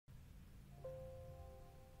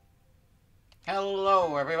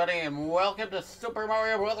Hello everybody and welcome to Super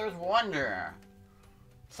Mario Bros. Wonder!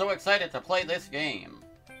 So excited to play this game.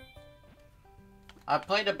 I've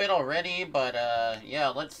played a bit already, but yeah,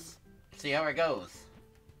 let's see how it goes.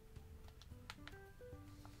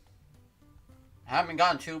 I haven't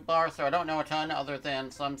gotten too far, so I don't know a ton other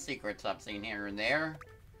than some secrets I've seen here and there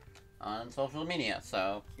on social media,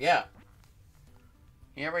 so yeah.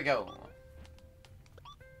 Here we go.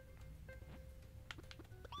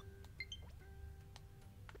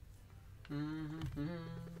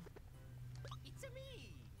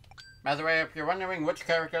 By the way, if you're wondering which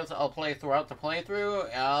characters I'll play throughout the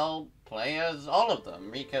playthrough, I'll play as all of them,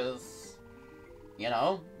 because, you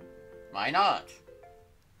know, why not?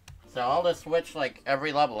 So I'll just switch like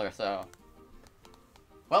every level or so.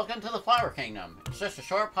 Welcome to the Flower Kingdom. It's just a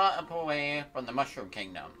short hop away from the Mushroom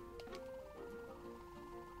Kingdom.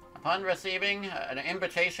 Upon receiving an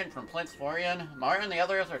invitation from Prince Florian, Mario and the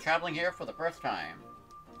others are traveling here for the first time.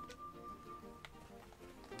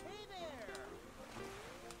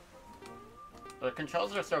 The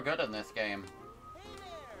controls are so good in this game. Hey there!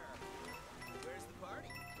 Where's the party?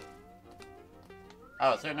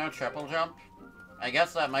 Oh, is there no triple jump? I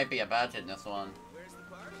guess that might be a badge in this one. Where's the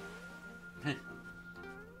party?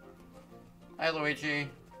 Hi, Luigi.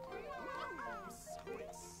 So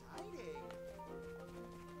exciting!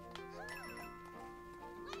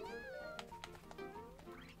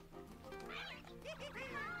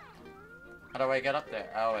 How do I get up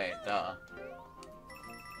there? Oh, wait, duh.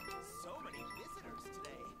 So many visitors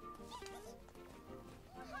today.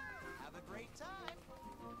 Have a great time.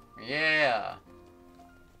 Yeah.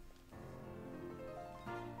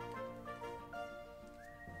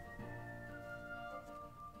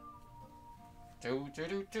 Do do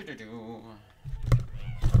do do do do.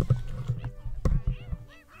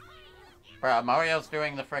 Bruh, Mario's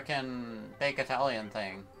doing the frickin' fake Italian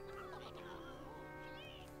thing.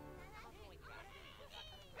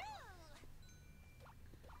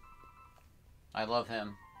 I love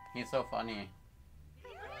him. He's so funny.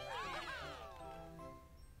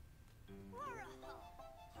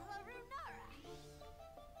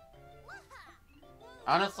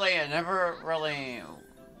 Honestly, I never really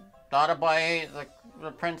thought about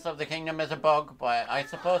the Prince of the Kingdom as a bug, but I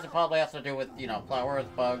suppose it probably has to do with, you know, flowers,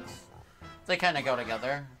 bugs. They kind of go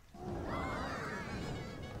together.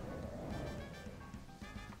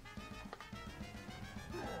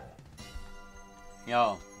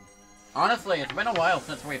 Yo. Honestly, it's been a while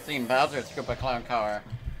since we've seen Bowser's Koopa Clown Car.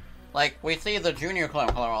 Like, we see the Junior Clown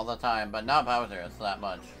Car all the time, but not Bowser's that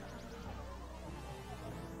much.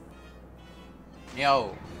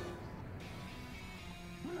 Yo.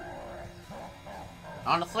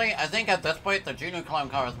 Honestly, I think at this point the Junior Clown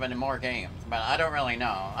Car has been in more games, but I don't really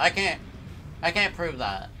know. I can't prove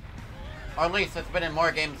that. Or at least it's been in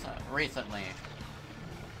more games recently.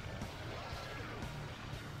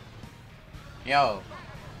 Yo.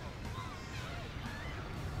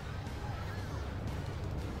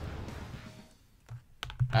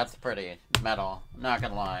 That's pretty metal, not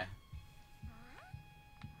gonna lie.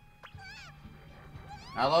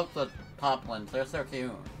 I love the poplins, they're so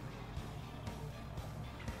cute.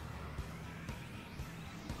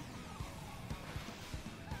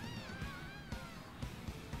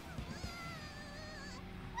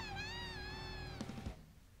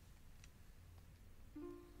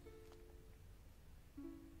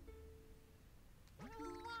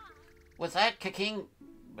 Was that King...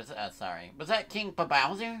 Was that King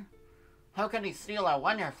Bowser? How could he steal our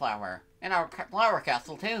Wonder Flower? And our Flower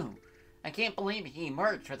Castle, too? I can't believe he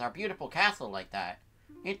merged with our beautiful castle like that.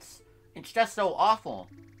 It's just so awful.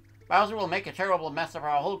 Bowser will make a terrible mess of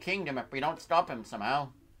our whole kingdom if we don't stop him somehow.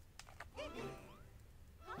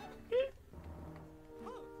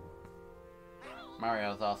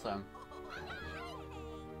 Mario's awesome.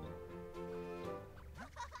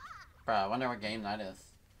 Bruh, I wonder what game that is.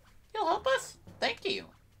 You'll help us? Thank you.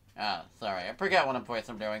 Ah, sorry, I forgot what voice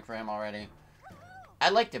I'm doing for him already.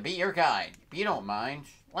 I'd like to be your guide, if you don't mind.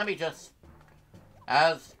 Let me just...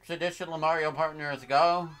 As traditional Mario partners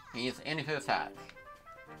go, he's in his hatch.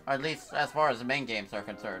 Or at least as far as the main games are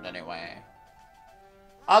concerned, anyway.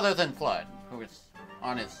 Other than Flood, who's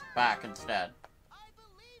on his back instead. I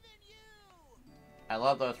believe in you. I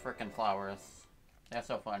love those frickin' flowers. They're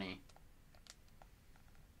so funny.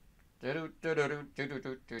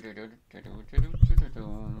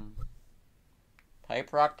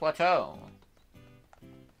 Pipe Rock Plateau.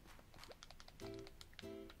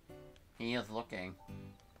 He is looking.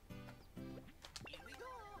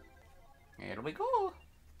 Here we go.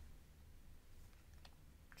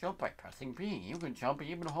 Jump by pressing B. You can jump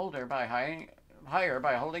even higher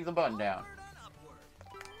by holding the button down.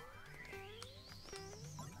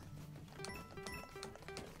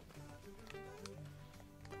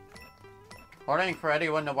 According for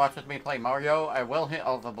anyone that watches me play Mario, I will hit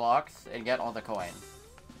all the blocks and get all the coins.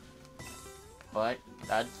 But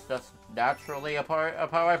that's just naturally a part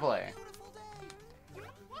of how I play.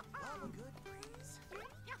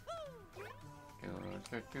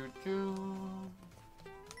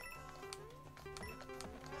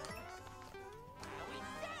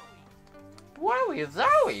 Wowie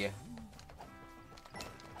zowie!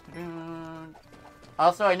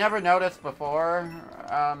 Also, I never noticed before,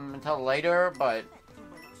 until later, but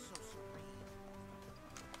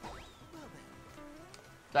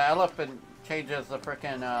the elephant changes the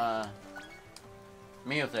frickin',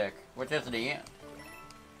 music, which is neat.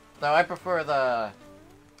 So I prefer the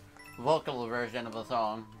vocal version of the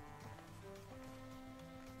song.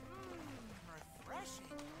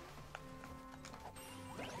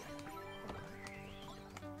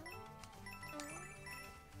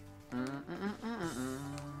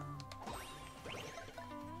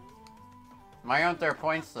 Why aren't there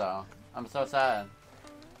points though? I'm so sad.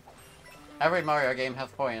 Every Mario game has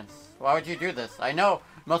points. Why would you do this? I know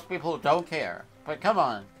most people don't care, but come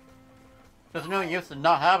on. There's no use in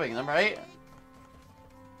not having them, right?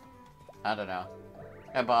 I don't know.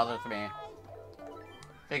 It bothers me.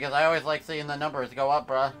 Because I always like seeing the numbers go up,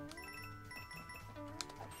 bruh.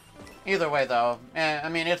 Either way though, I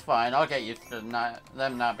mean it's fine. I'll get used to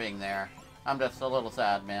them not being there. I'm just a little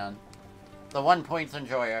sad, man. The 1 points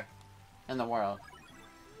enjoyer in the world.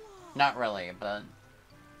 Not really, but...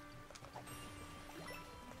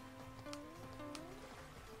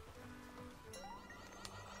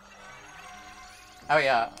 Oh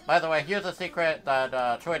yeah, by the way, here's a secret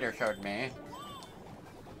that Twitter showed me.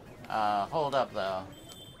 Hold up though.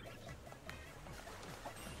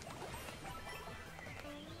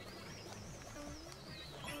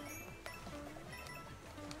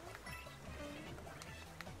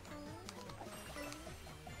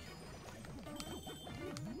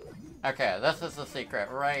 Okay, this is the secret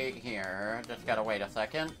right here. Just gotta wait a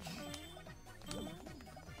second.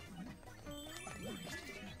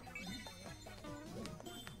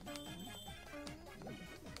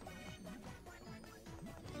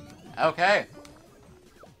 Okay.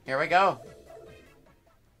 Here we go.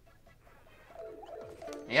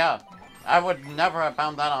 Yeah, I would never have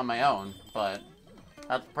found that on my own, but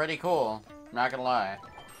that's pretty cool. Not gonna lie.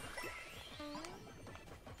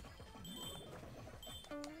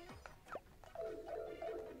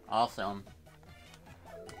 Awesome.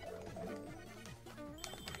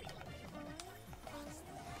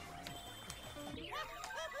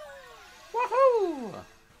 Woohoo!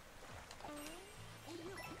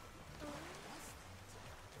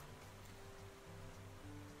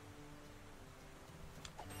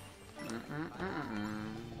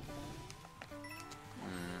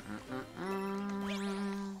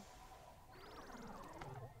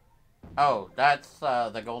 Oh, that's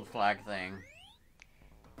the gold flag thing.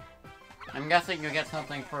 I'm guessing you get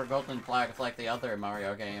something for golden flags like the other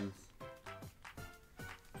Mario games.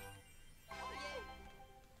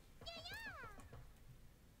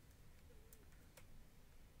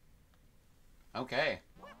 Okay.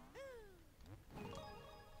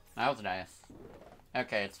 That was nice.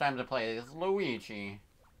 Okay, it's time to play as Luigi.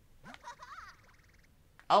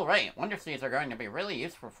 Alright, Wonder Seeds are going to be really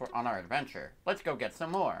useful on our adventure. Let's go get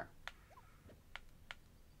some more.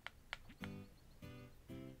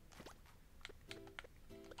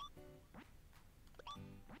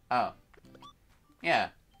 Oh. Yeah,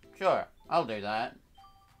 sure. I'll do that.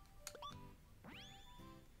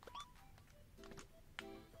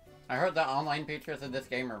 I heard the online features in this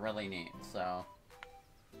game are really neat, so...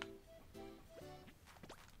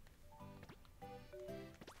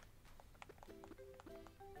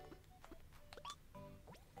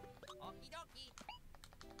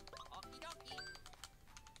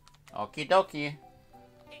 Okie dokie.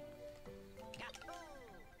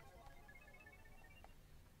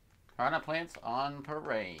 Piranha plants on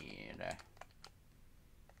parade.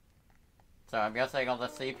 So I'm guessing I'll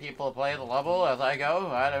just see people play the level as I go.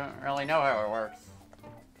 I don't really know how it works.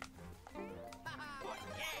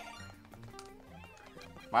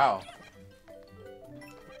 Wow.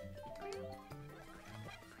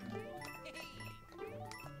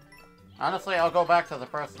 Honestly, I'll go back to the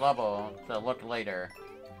first level to look later.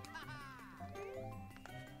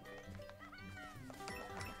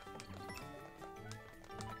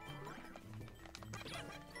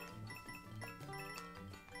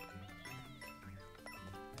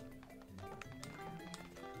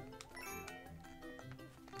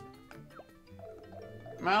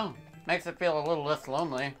 Well, makes it feel a little less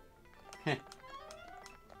lonely.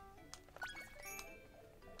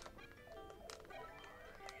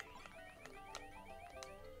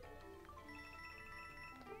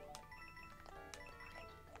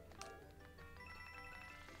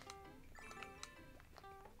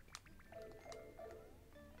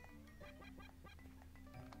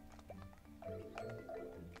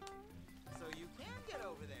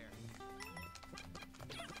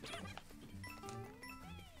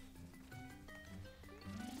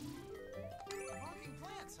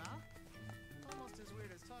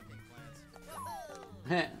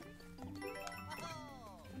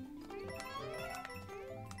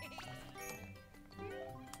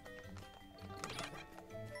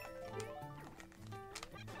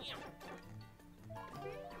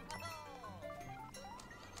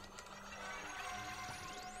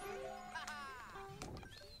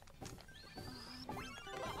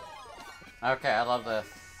 Okay, I love this.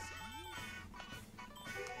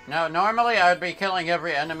 No, normally I would be killing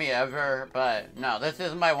every enemy ever, but no, this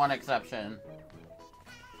is my one exception.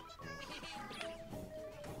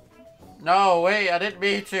 No, wait, I didn't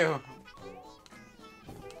mean to.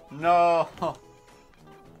 No.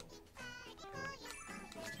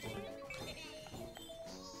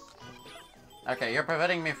 Okay, you're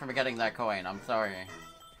preventing me from getting that coin. I'm sorry.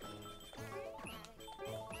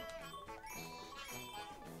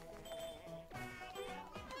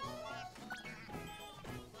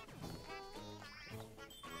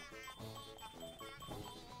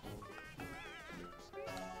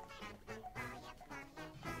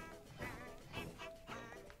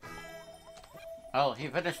 Oh, he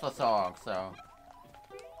finished the song, so...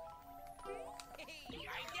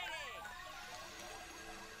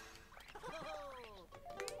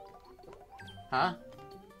 Huh?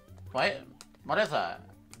 What? What is that?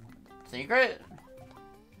 Secret?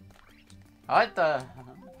 What the...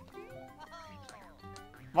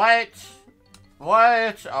 What?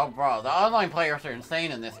 What? Oh, bro, the online players are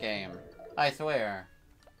insane in this game. I swear.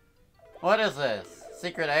 What is this?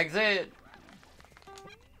 Secret exit?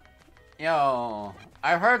 Yo,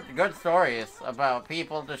 I've heard good stories about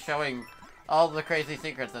people just showing all the crazy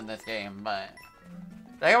secrets in this game, but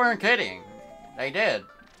they weren't kidding. They did.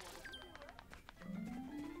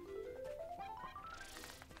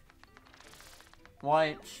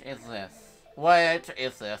 What is this? What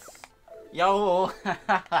is this? Yo!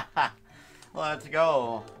 Let's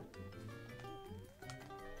go.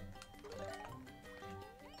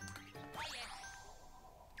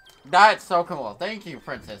 That's so cool. Thank you,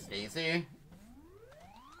 Princess Daisy.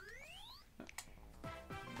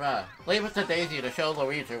 Bruh, leave it to Daisy to show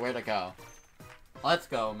Luigi where to go. Let's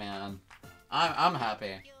go, man. I'm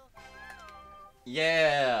happy.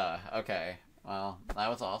 Yeah! Okay. Well, that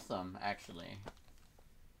was awesome, actually.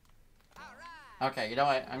 Okay, you know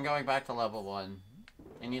what? I'm going back to level 1.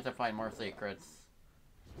 I need to find more secrets.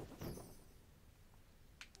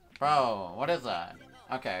 Bro, what is that?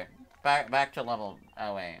 Okay, back to level...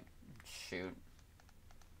 Oh, wait. Shoot.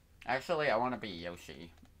 Actually, I want to be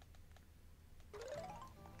Yoshi.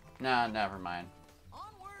 Nah, never mind.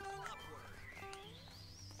 Onward and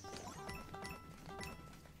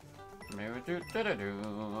upward. Do do do do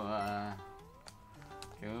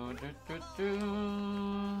do do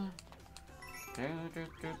do do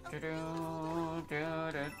do do do do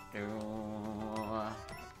do do.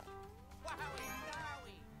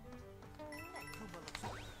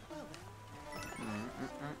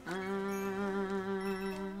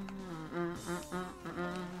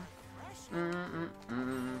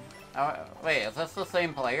 Oh, wait, is this the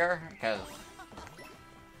same player? Because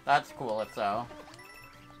that's cool if so.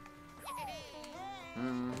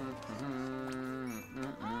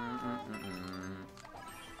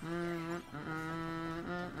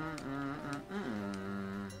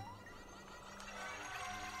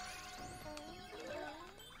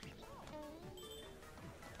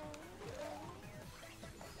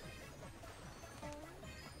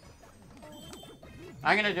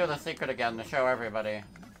 I'm gonna do the secret again to show everybody.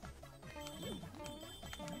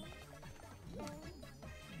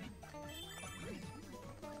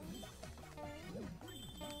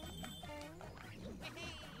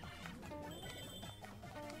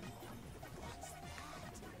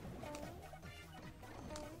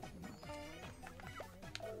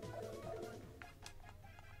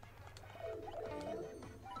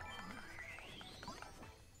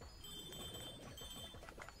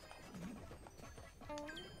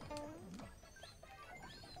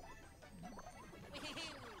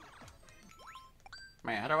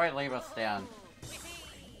 Man, how do I leave us down?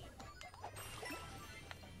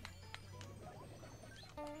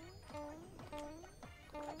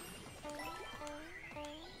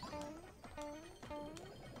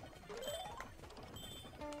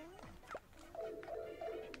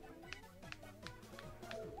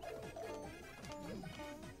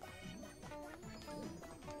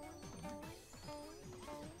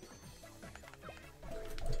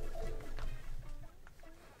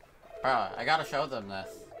 Bro, I gotta show them this.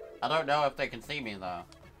 I don't know if they can see me, though.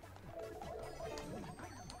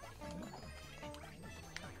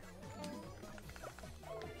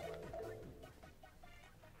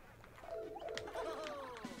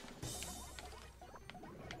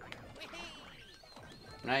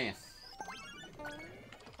 Nice.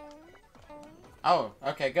 Oh,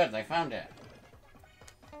 okay, good. They found it.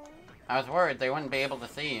 I was worried they wouldn't be able to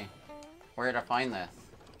see where to find this.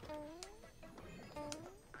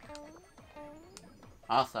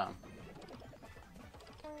 Awesome.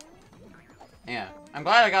 Yeah. I'm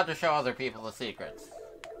glad I got to show other people the secrets.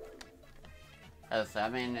 Because, I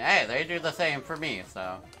mean, hey, they do the same for me,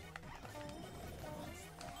 so...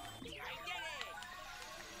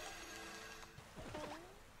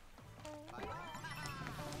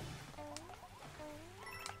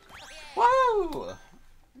 Whoa!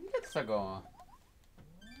 Let's go.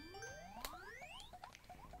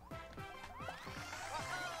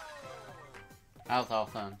 That was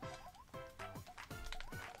awesome.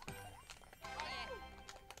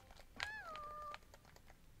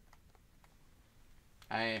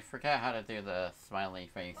 I forget how to do the smiley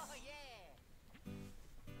face.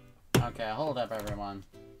 Okay, hold up, everyone.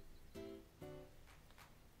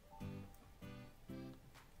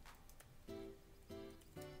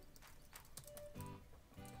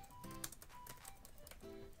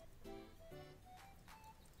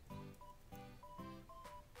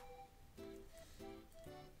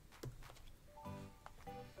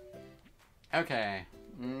 Okay,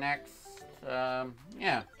 next,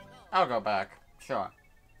 yeah, I'll go back, sure.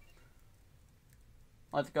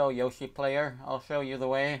 Let's go, Yoshi player, I'll show you the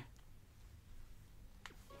way.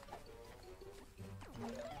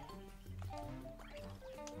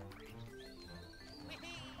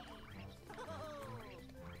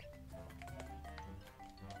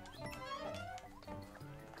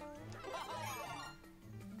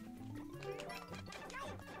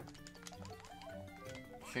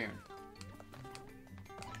 Shoot.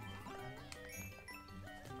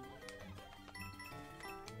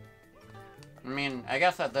 I mean, I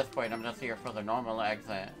guess at this point I'm just here for the normal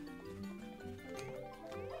exit.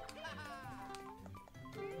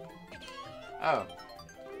 Oh.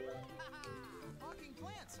 Talking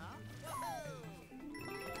plants, huh?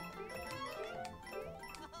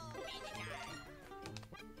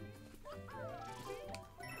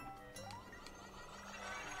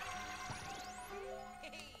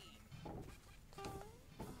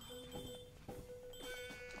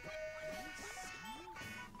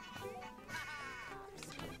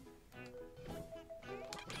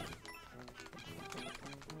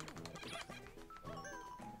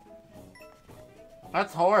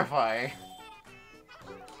 That's horrifying.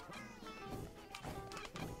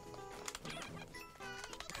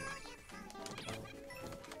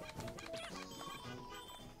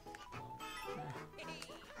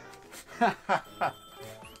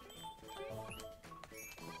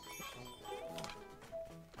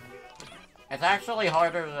 It's actually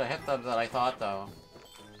harder to hit them than I thought, though.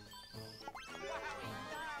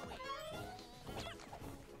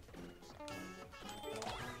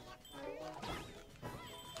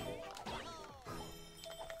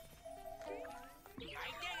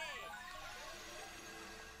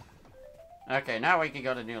 Okay, now we can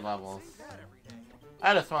go to new levels.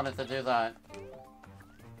 I just wanted to do that.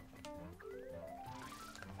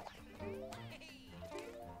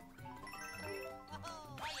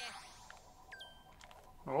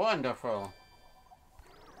 Wonderful.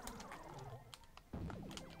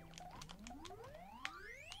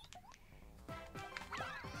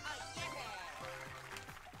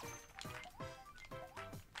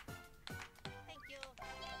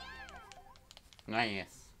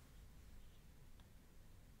 Nice.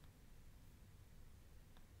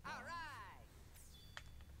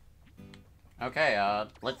 Okay,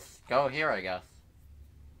 let's go here, I guess.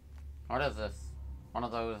 What is this? One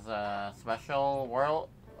of those, special world?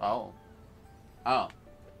 Oh. Oh.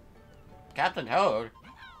 Captain Toad?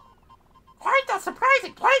 Quite the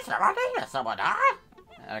surprising place to run into someone, huh?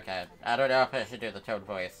 Okay, I don't know if I should do the Toad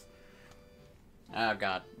voice. Oh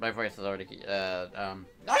god, my voice is already,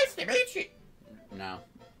 Nice to meet you! No.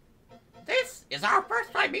 This is our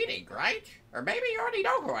first time meeting, right? Or maybe you already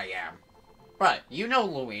know who I am. But, you know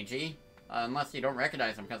Luigi. Unless you don't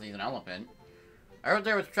recognize him because he's an elephant. I heard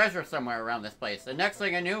there was treasure somewhere around this place, and next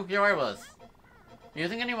thing I knew, here I was. Do you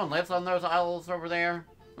think anyone lives on those isles over there?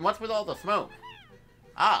 And what's with all the smoke?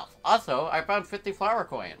 Ah, also, I found 50 flower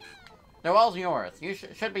coins. They're all yours. You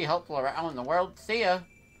should be helpful around the world. See ya!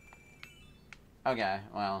 Okay,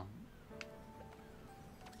 well.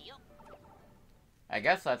 I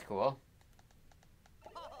guess that's cool.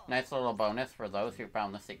 Nice little bonus for those who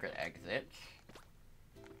found the secret exit.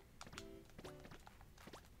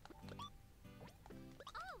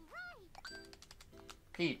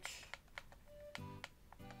 Peach.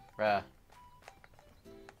 Bruh.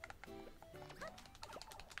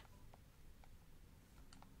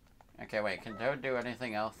 Okay, wait, can Toad do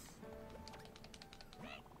anything else?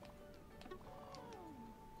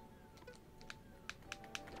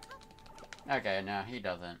 Okay, no, he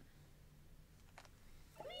doesn't.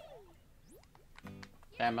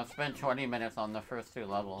 Damn, I spent 20 minutes on the first 2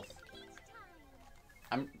 levels.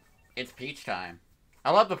 It's Peach time.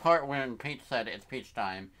 I love the part when Peach said it's Peach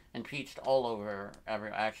time, and Peached all over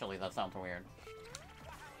actually, that sounds weird.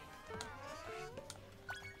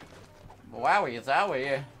 Wowie,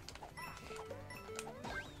 zowie.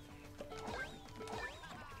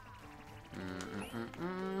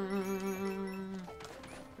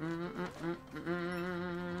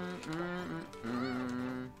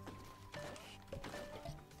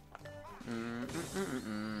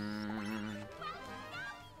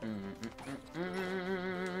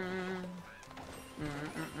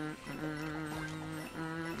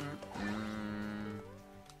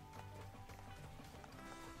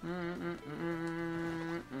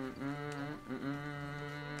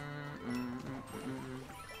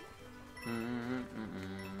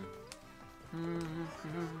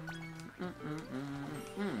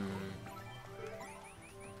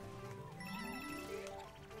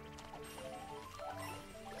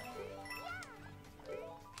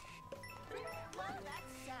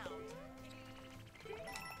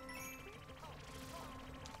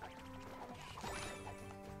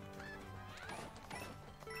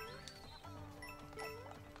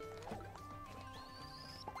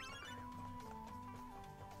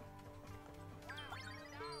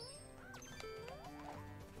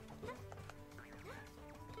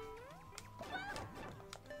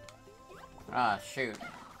 Ah, shoot.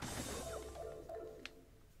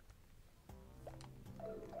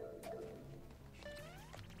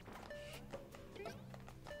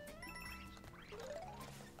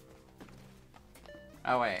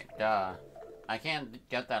 Oh wait, duh. I can't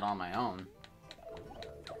get that on my own.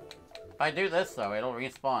 If I do this though, it'll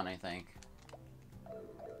respawn, I think.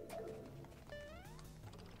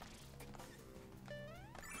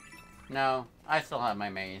 No, I still have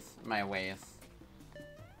my ways.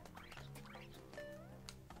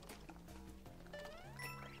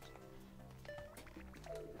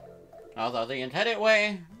 Although the intended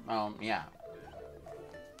way, yeah.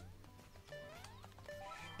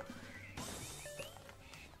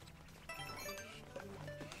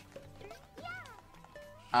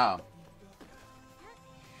 Oh.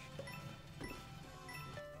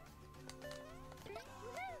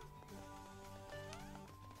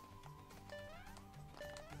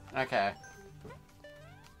 Okay.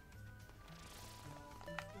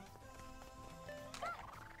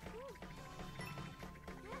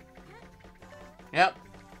 Yep.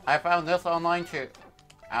 I found this online too.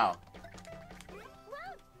 Ow.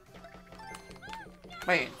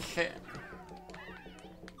 Wait, shit.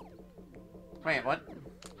 Wait, what?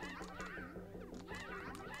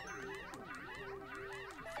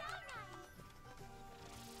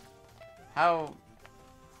 How?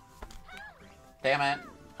 Damn it.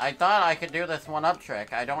 I thought I could do this one-up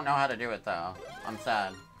trick. I don't know how to do it, though. I'm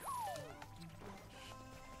sad.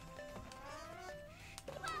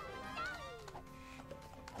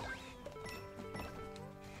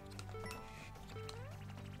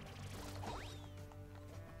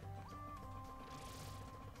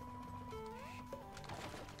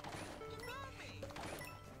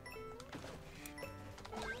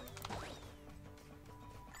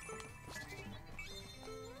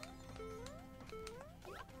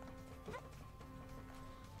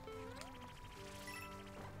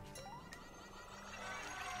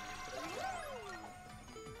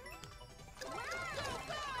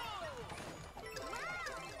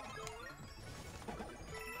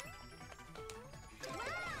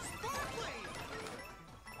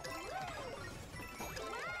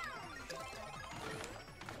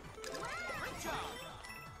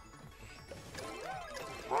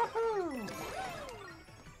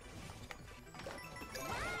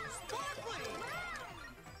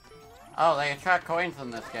 Oh, they attract coins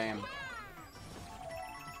in this game.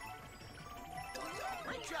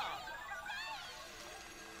 Great job.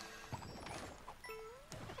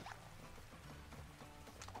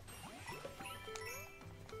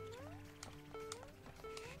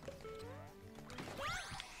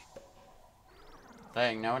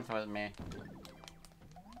 Dang, no one's with me.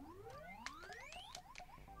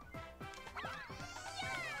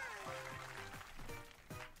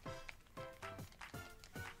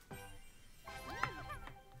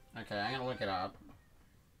 Okay, I'm gonna look it up.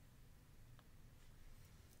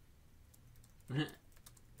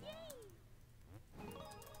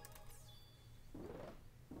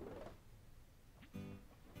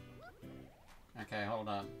 Okay, hold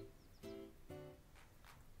up.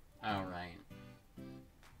 Oh, right.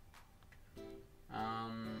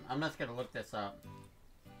 I'm just gonna look this up.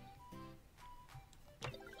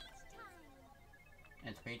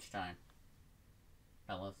 It's beach time,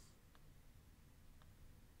 fellas.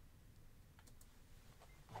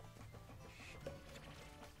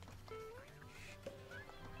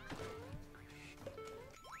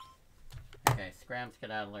 Okay, Scram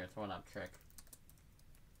Skedaddler's one-up trick.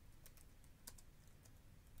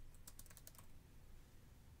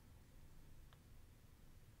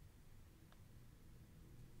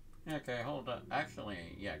 Okay, hold up. Actually,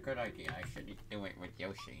 yeah, good idea. I should do it with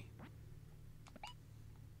Yoshi.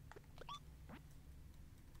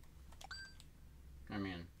 I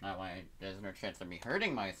mean, that way there's no chance of me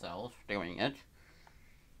hurting myself doing it.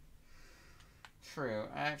 True.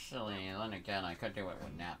 Actually, then again, I could do it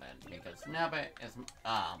with Nabbit, because Nabbit is...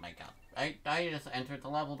 Oh my god. I just entered the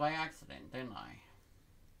level by accident, didn't I?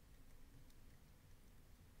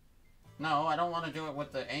 No, I don't want to do it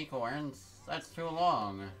with the acorns. That's too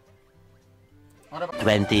long. What about...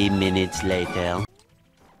 20 minutes later.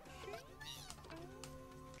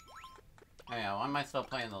 Oh yeah, why am I still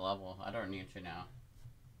playing the level? I don't need to now.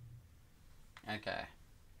 Okay.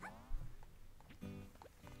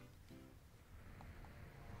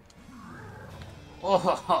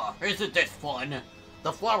 Oh, isn't this fun?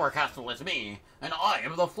 The Flower Castle is me, and I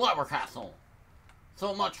am the Flower Castle.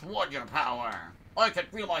 So much wonder power. I can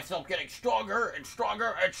feel myself getting stronger and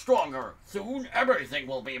stronger and stronger. Soon, everything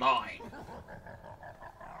will be mine.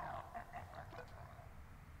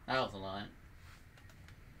 That was a lot.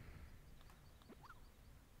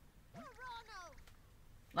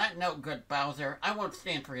 That no good, Bowser. I won't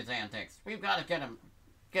stand for his antics. We've got to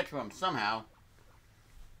get to him somehow.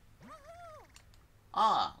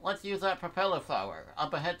 Ah, let's use that propeller flower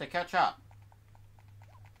up ahead to catch up.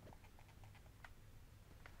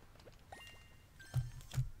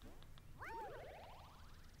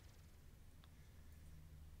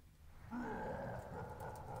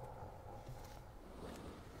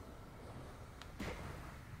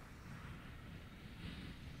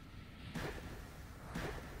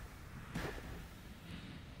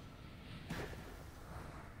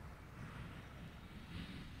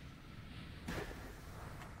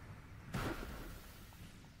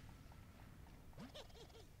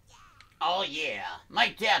 Oh yeah, my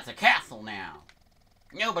dad's a castle now.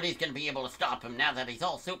 Nobody's gonna be able to stop him now that he's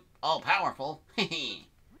all powerful. I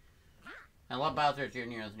love Bowser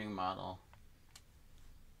Jr.'s new model.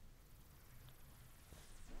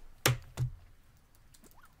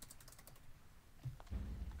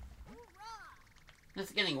 This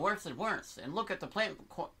is getting worse and worse. And look at the plant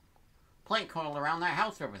coil around that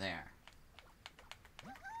house over there.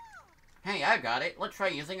 Hey, I got it. Let's try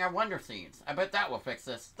using our Wonder Seeds. I bet that will fix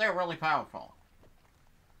this. They're really powerful.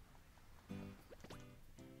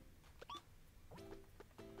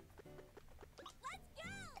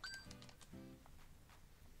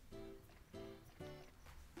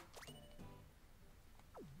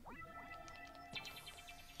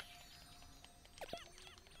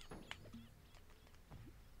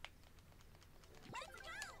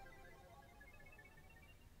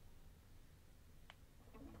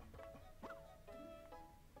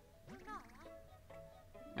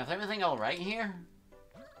 Is everything alright here?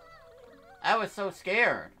 I was so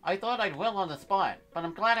scared. I thought I'd will on the spot, but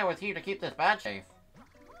I'm glad I was here to keep this badge safe.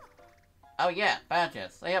 Oh yeah,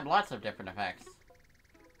 badges. They have lots of different effects.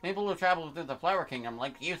 People who travel through the Flower Kingdom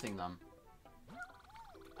like using them.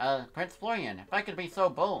 Prince Florian, if I could be so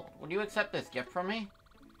bold, would you accept this gift from me?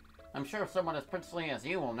 I'm sure someone as princely as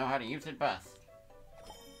you will know how to use it best.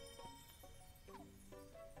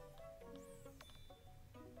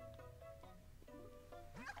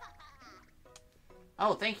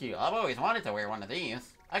 Oh, thank you. I've always wanted to wear one of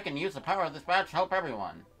these. I can use the power of this badge to help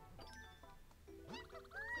everyone.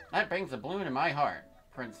 That brings a balloon in my heart,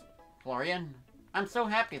 Prince Florian. I'm so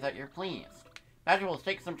happy that you're pleased. Badger will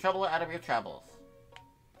take some trouble out of your troubles.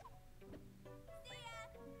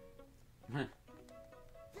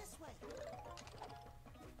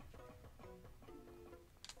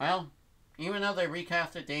 Well, even though they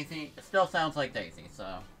recasted Daisy, it still sounds like Daisy,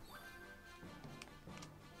 so...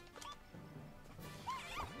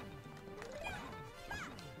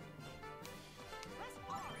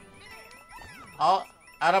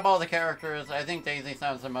 Out of all the characters, I think Daisy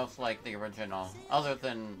sounds the most like the original, other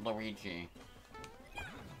than Luigi.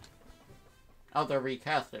 Other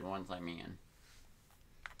recasted ones, I mean.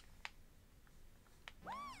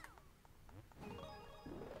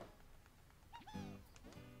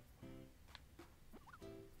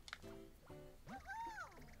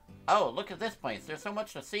 Oh, look at this place. There's so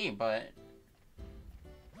much to see, but...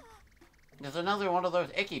 there's another one of those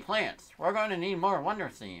icky plants. We're going to need more Wonder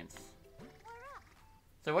Seeds.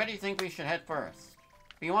 So where do you think we should head first?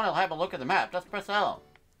 If you want to have a look at the map, just press L.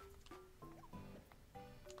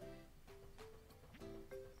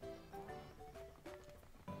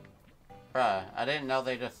 Bruh, I didn't know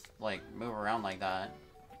they just, like, move around like that.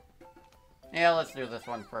 Yeah, let's do this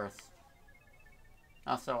one first.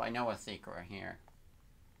 Also, I know a secret here.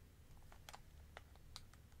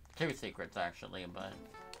 2 secrets, actually, but...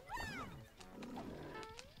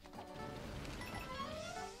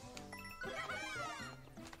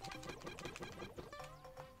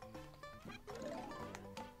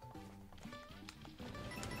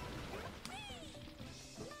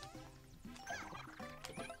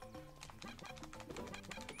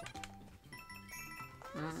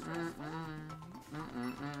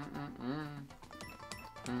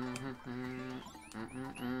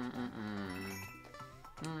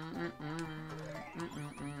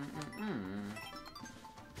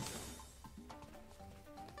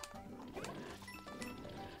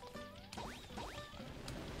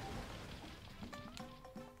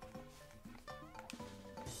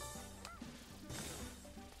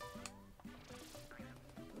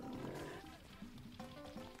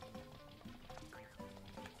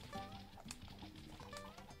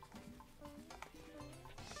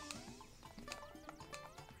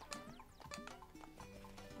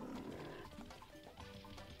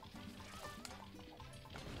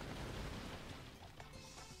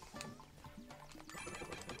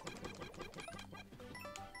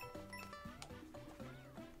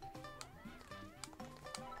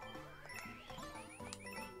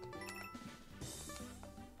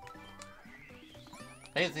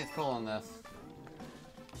 Daisy's cool in this.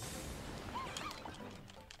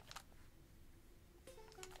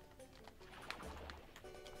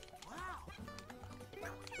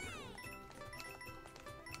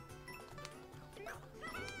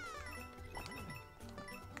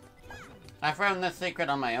 I found this secret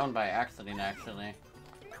on my own by accident, actually.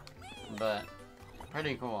 But,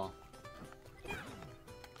 pretty cool.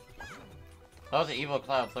 Those evil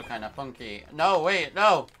clouds look kind of funky. No, wait,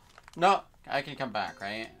 no! No! I can come back,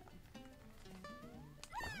 right?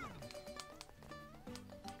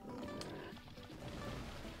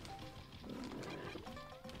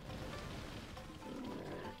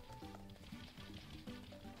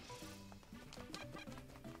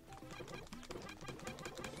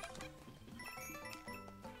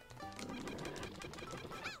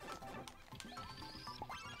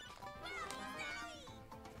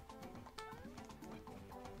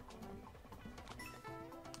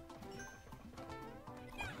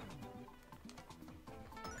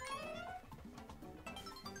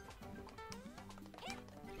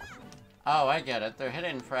 Oh, I get it. They're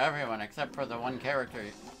hidden for everyone except for the one character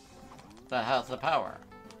that has the power.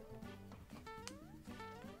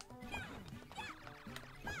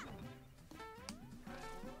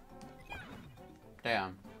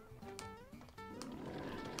 Damn.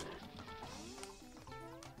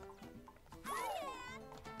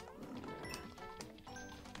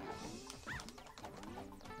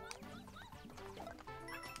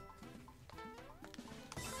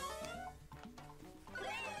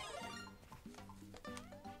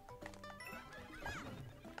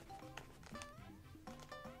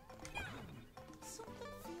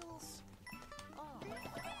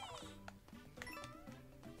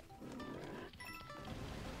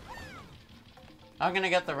 I'm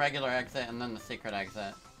gonna get the regular exit and then the secret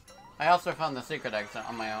exit. I also found the secret exit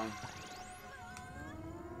on my own.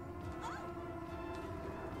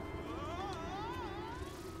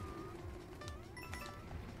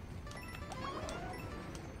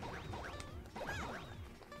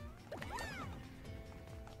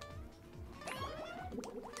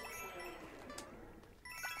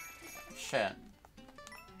 Shit.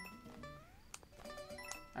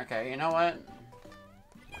 Okay, you know what?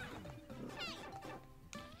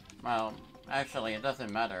 Well, actually, it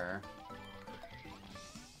doesn't matter.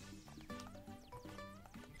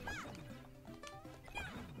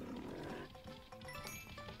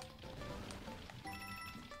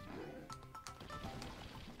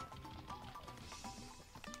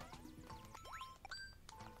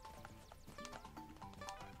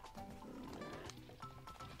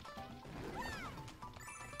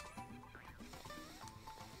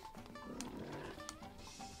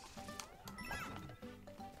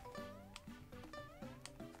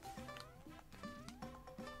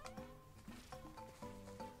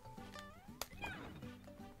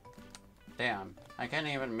 Damn, I can't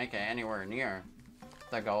even make it anywhere near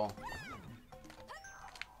the goal.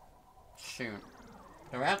 Shoot.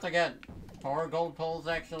 Do we have to get 4 gold poles,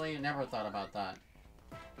 actually? Never thought about that.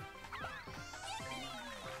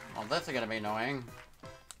 Well, this is gonna be annoying.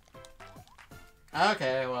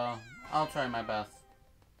 Okay, well, I'll try my best.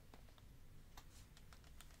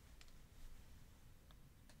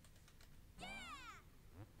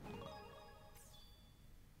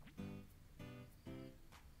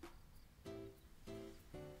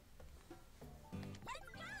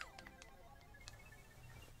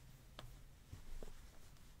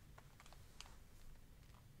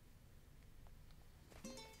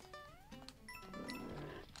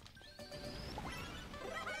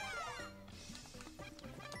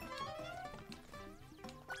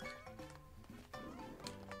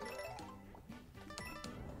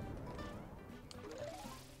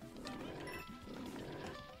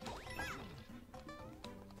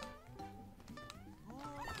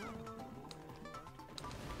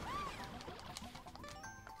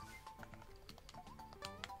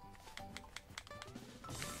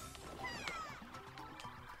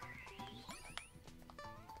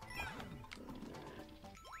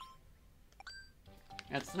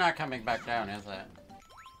 It's not coming back down, is it?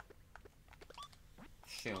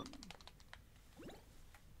 Shoot.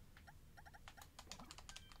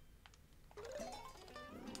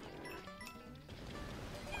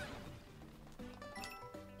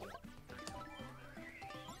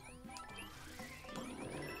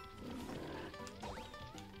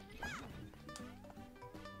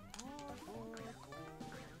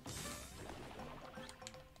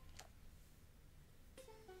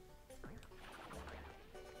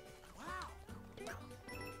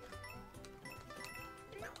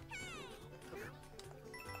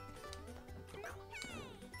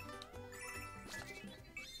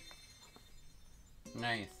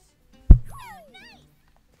 Nice.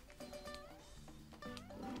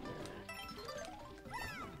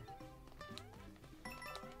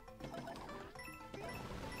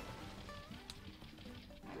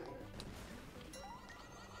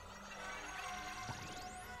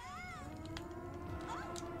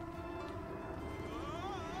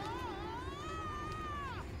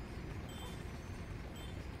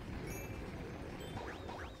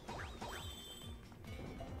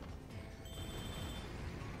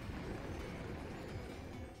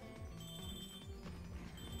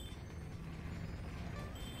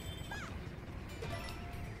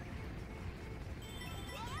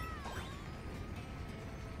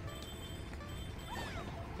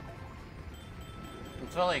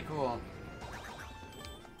 It's really cool.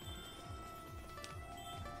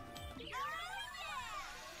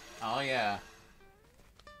 Oh yeah.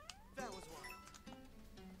 That was wild.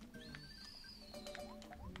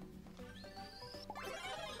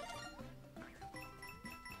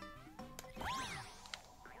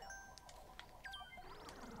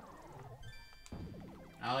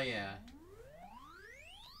 Oh yeah.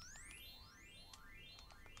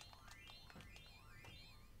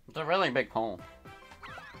 It's a really big hole.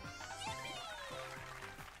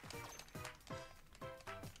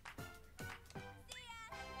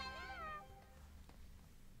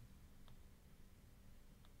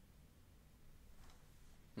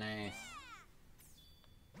 Nice.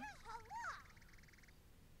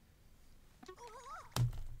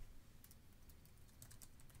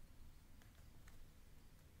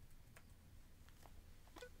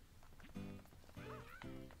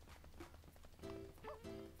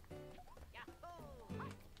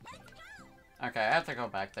 Okay, I have to go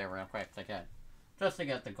back there real quick to get, just to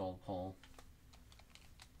get the gold pole.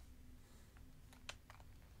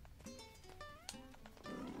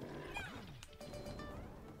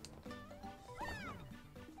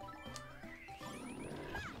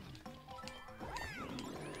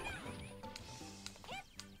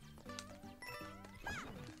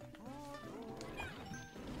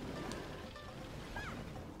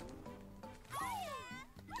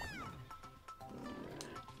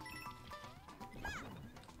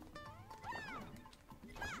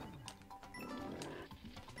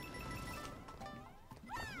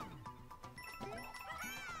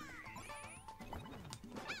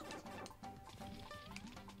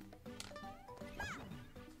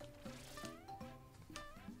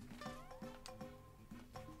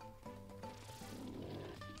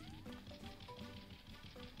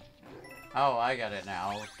 Oh, I get it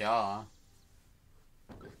now. Duh.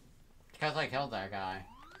 Because I killed that guy.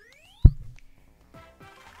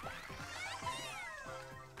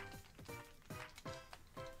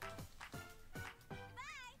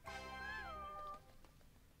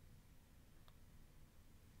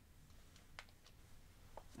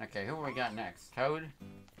 Okay, who we got next? Toad?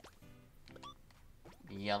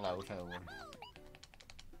 Yellow Toad.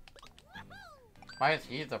 Why is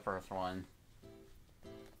he the first one?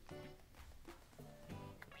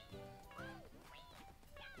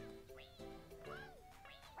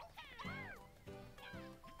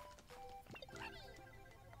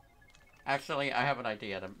 Actually, I have an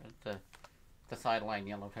idea to sideline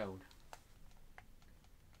Yellow Toad.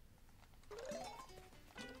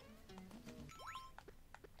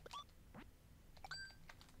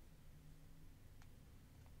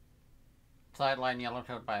 Sideline Yellow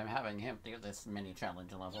Toad by having him do this mini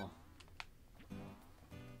challenge level.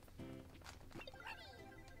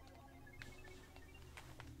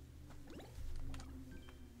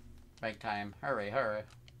 Break time. Hurry, hurry.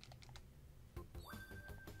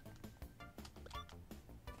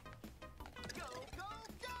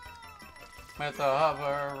 With a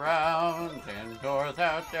hover round, indoors,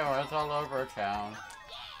 outdoors, all over town.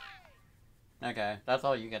 Okay, that's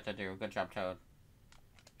all you get to do. Good job, Toad.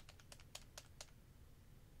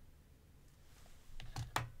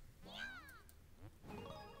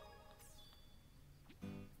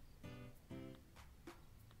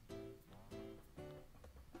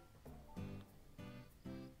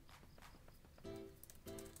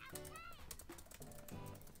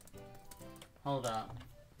 Hold up.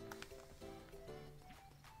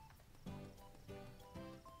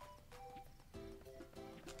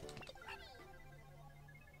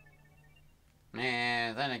 Nah,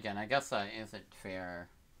 then again, I guess that isn't fair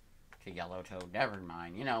to Yellow Toad. Never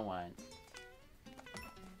mind, you know what?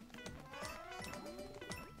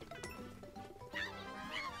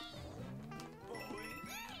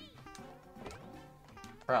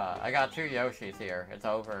 Bruh, I got 2 Yoshis here. It's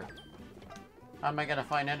over. How am I gonna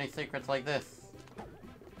find any secrets like this?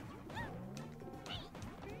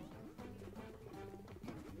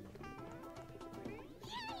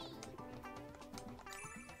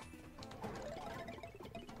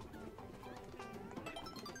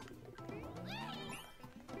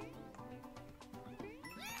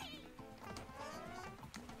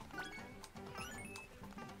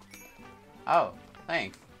 Oh,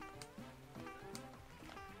 thanks.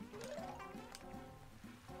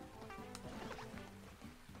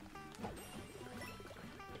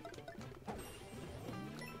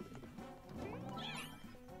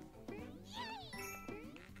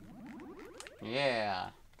 Yeah.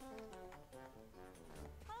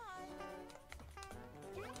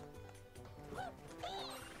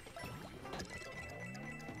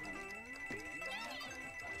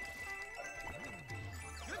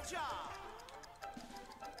 Good job.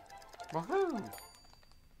 Woohoo!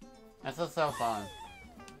 This is so fun.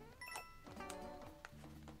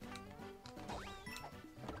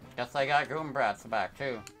 Guess I got Goombrats back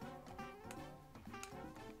too.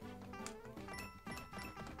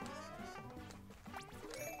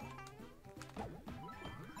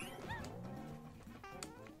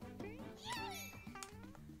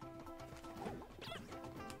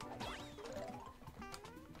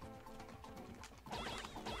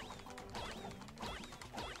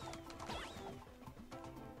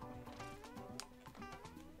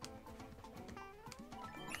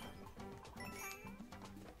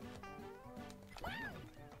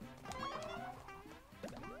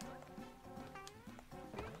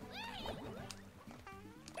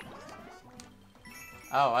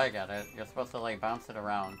 Oh, I got it. You're supposed to, like, bounce it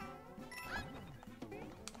around.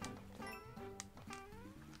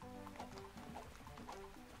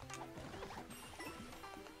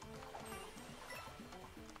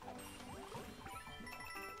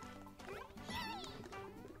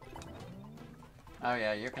 Oh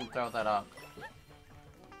yeah, you can throw that up.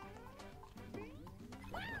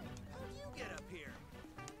 How'd you get up here?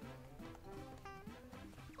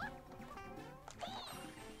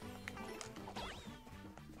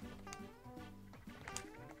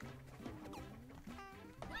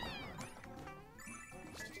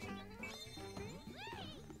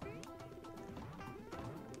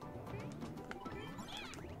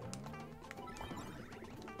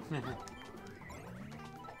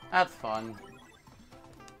 That's fun.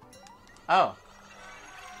 Oh.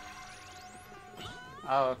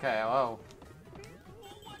 Oh, okay, oh.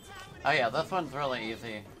 Oh yeah, this one's really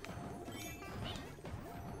easy.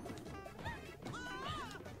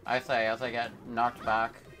 I say, as I get knocked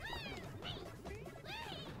back.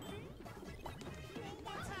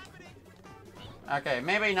 Okay,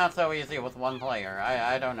 maybe not so easy with one player.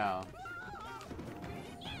 I don't know.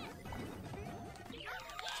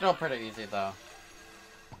 Still pretty easy, though.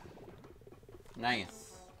 Nice.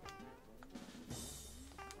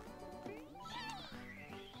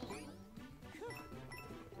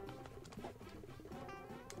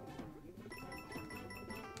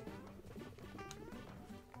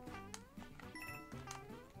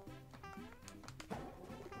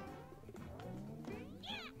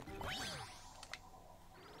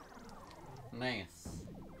 Nice.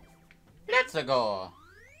 Let's go.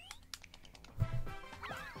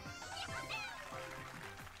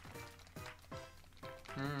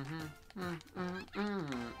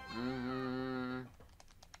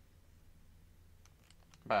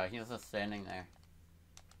 But he's just standing there.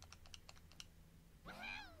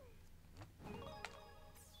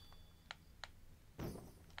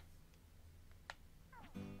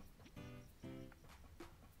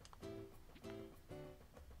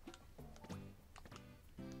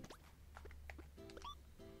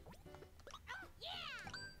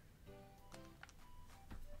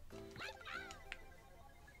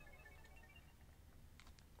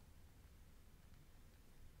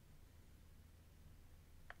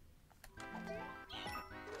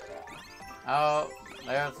 Oh,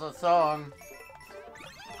 there's the song.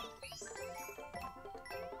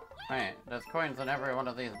 Wait, there's coins in every one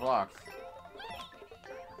of these blocks.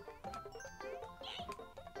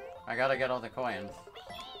 I gotta get all the coins.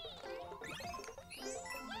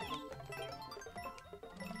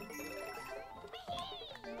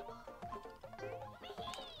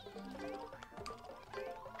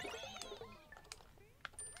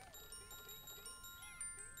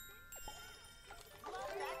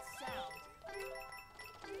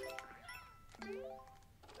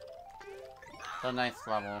 It's a nice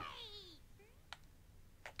level.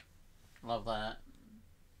 Love that.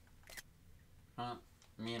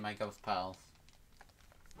 Me and my ghost pals.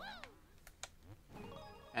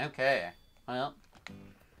 Okay. Well.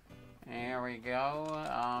 Here we go.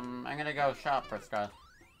 I'm gonna go shop for stuff.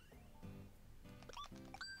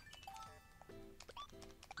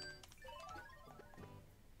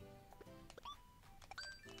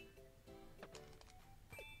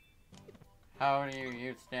 How do you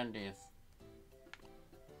use standees?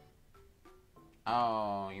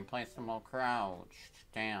 Oh, you place them all crouched.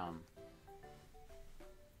 Damn.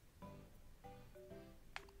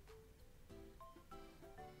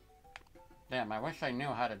 Damn, I wish I knew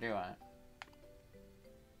how to do it.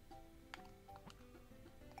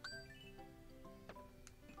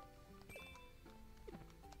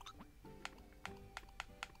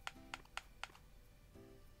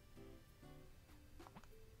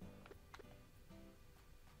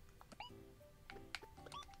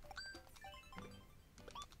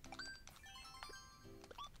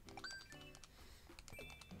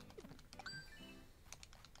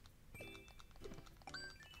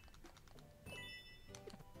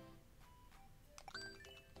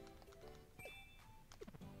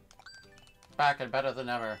 Back and better than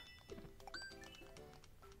ever.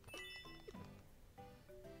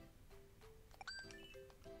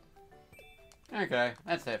 Okay,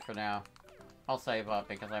 that's it for now. I'll save up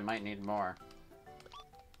because I might need more.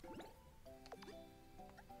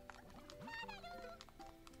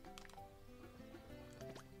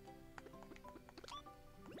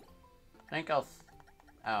 I think I'll...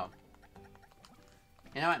 Oh.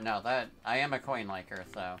 You know what? No, I am a coin liker,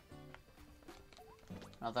 so...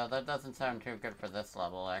 Although that doesn't sound too good for this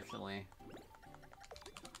level, actually.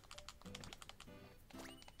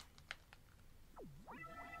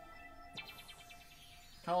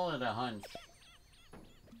 Call it a hunch.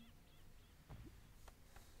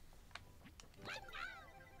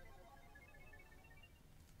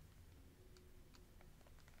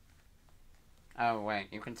 Oh wait,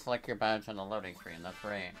 you can select your badge on the loading screen, that's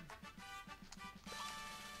right.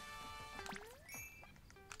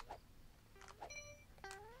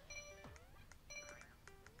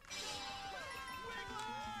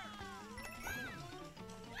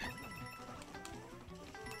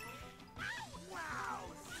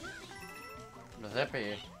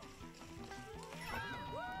 Zippy.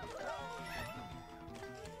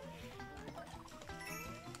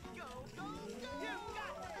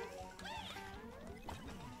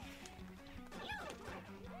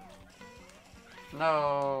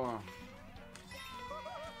 No.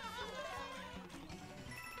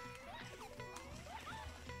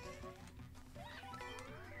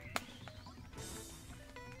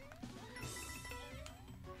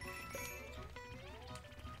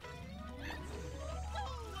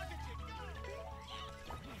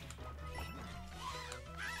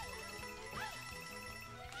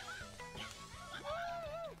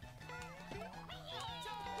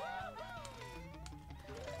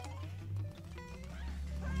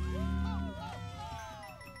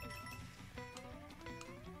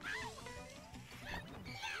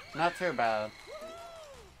 Not too bad.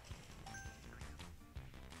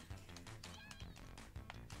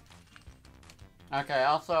 Okay,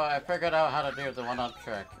 also, I figured out how to do the one-up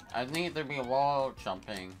trick. I need to be wall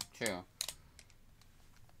jumping, too.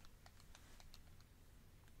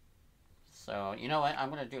 So, you know what? I'm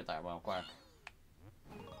gonna do that real quick.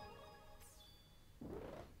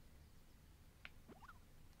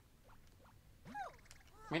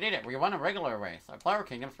 We did it! We won a regular race, a Flower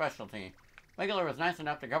Kingdom specialty. Regular was nice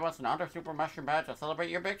enough to give us an Honor Super Mushroom badge to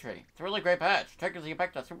celebrate your victory. It's a really great badge. Triggers you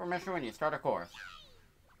pick the Super Mushroom when you start a course.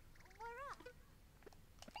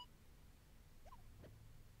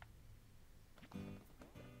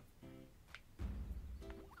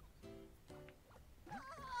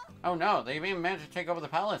 Oh no, they've even managed to take over the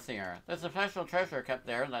palace here. There's a special treasure kept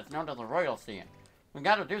there that's known as the Royal Sea. We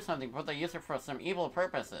gotta do something before they use it for some evil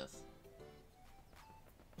purposes.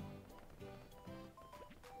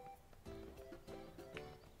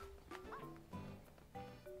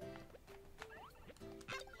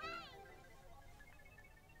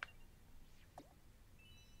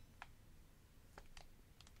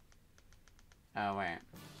 Oh, wait.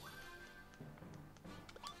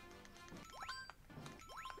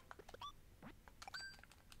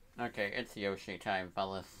 Okay, it's Yoshi time,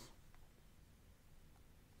 fellas.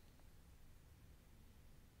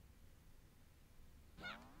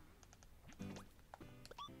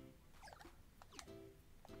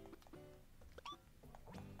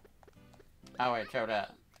 Oh wait,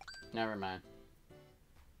 Toadette. Never mind.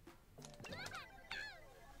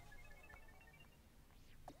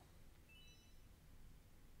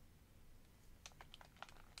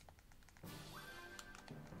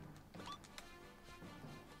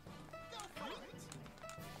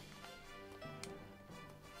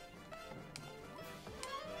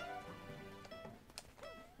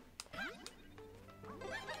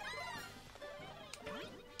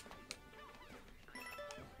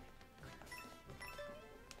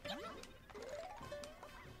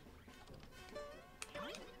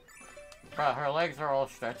 Bro, her legs are all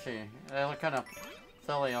stretchy. They look kind of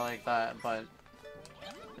silly like that, but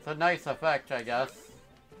it's a nice effect, I guess.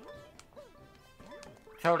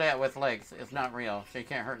 Toadette with legs is not real. She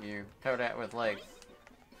can't hurt you. Toadette with legs.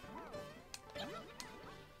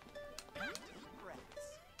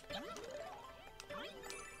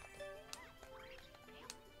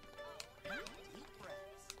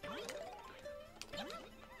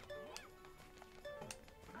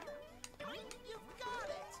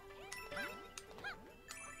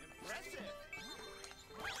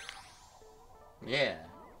 Yeah.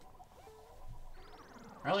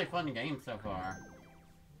 Really fun game so far.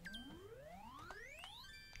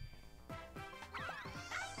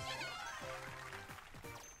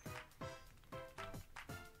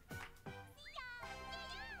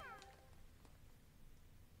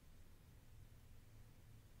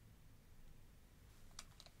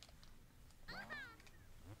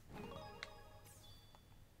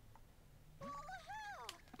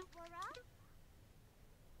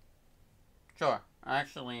 Sure.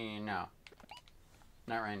 Actually, no.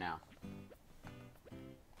 Not right now.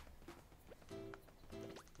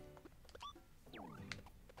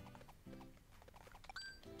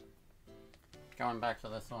 Going back to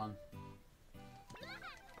this one.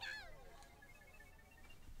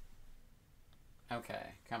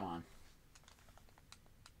 Okay, come on.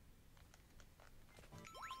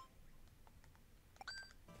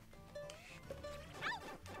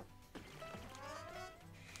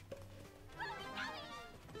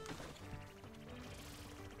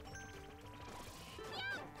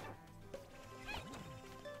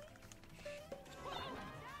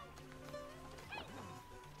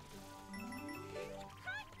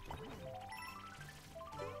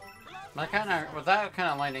 With that kind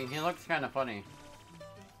of lightning, he looks kind of funny.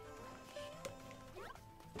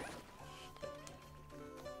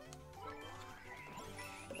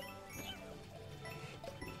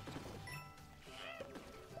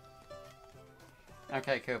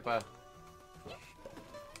 Okay, Koopa.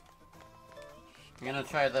 I'm gonna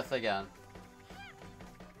try this again.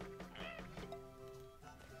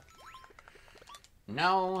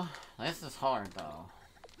 No, this is hard though.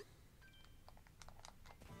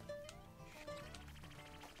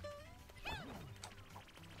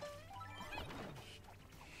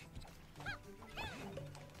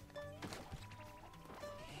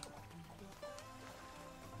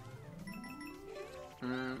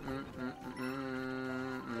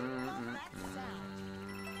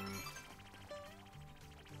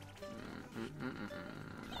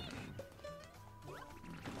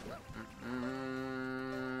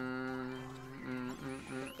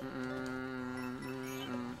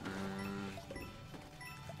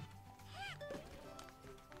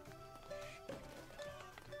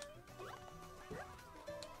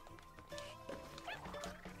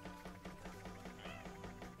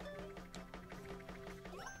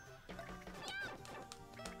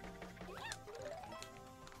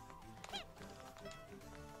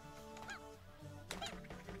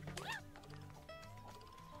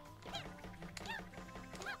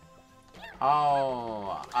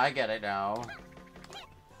 Oh, I get it now.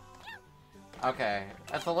 Okay,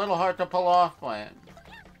 that's a little hard to pull off, but...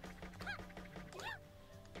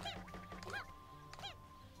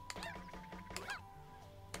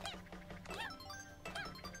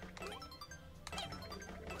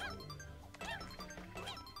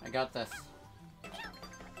 I got this.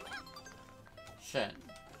 Shit.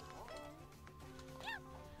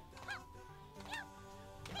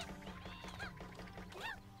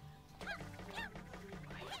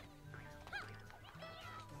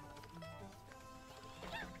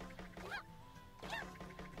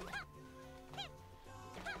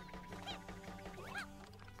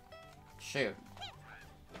 Shoot.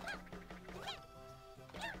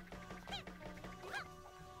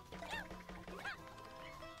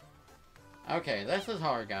 Okay, this is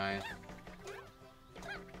hard, guys.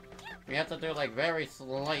 We have to do, like, very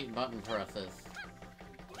slight button presses.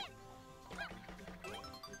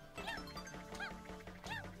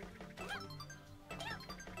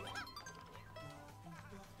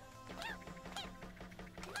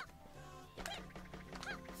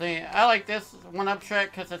 See, I like this one-up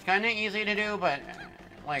trick because it's kind of easy to do, but,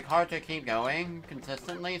 like, hard to keep going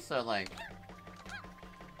consistently, so, like...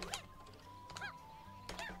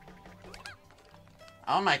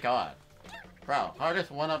 Oh my god. Bro, hardest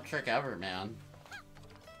one-up trick ever, man.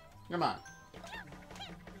 Come on.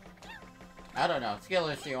 I don't know, skill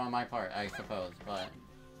issue on my part, I suppose, but...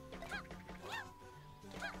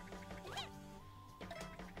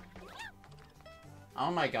 Oh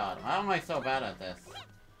my god, how am I so bad at this?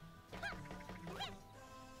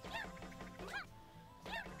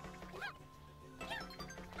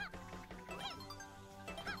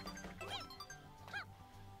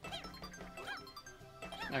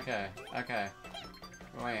 Okay, okay.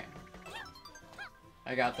 Wait.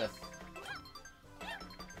 I got this.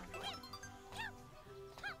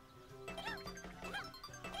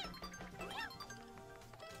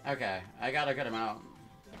 Okay, I got a good amount.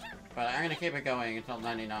 But I'm gonna keep it going until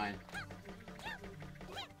 99.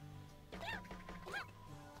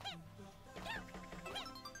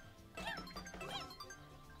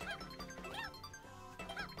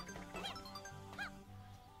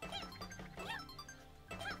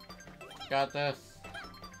 Got this.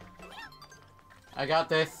 I got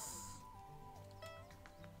this.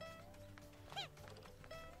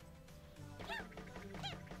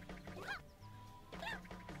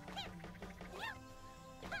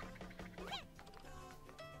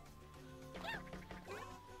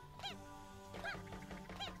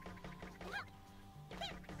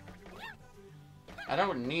 I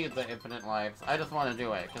don't need the infinite lives. I just want to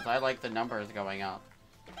do it because I like the numbers going up.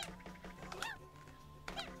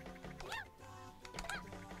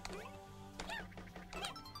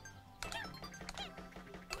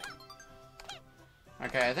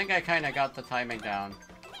 Okay, I think I kind of got the timing down.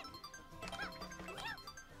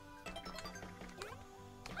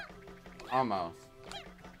 Almost.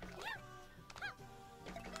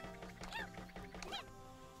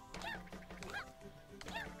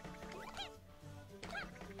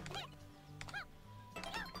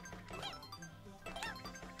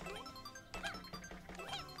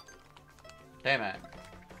 Damn it.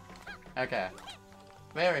 Okay.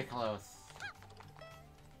 Very close.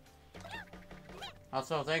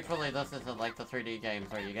 Also, thankfully this isn't like the 3D games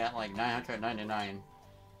where you get like 999.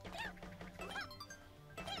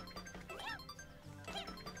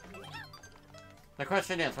 The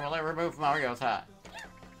question is, will it remove Mario's hat?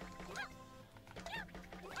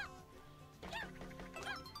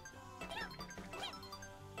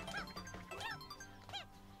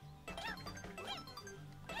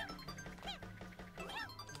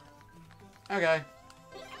 Okay.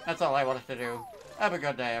 That's all I wanted to do. Have a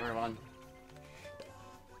good day, everyone.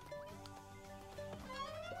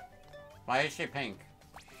 Why is she pink?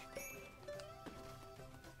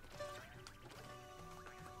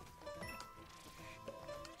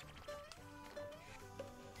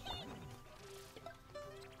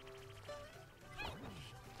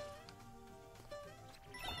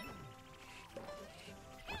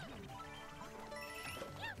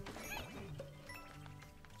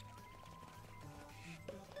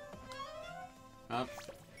 Oops.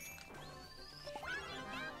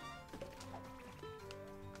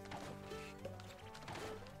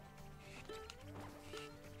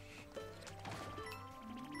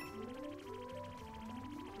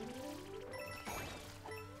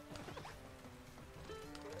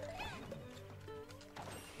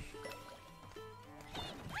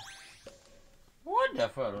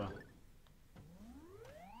 Wonderful.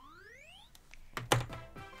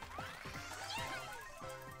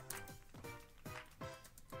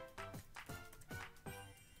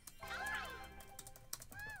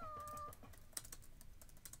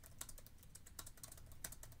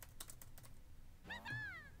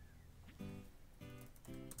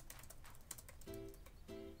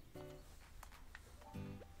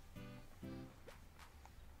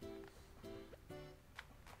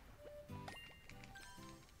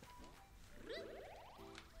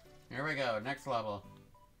 Here we go, next level.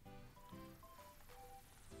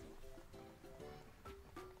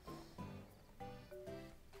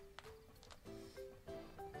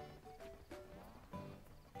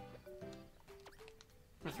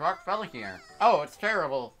 This rock fell here. Oh, it's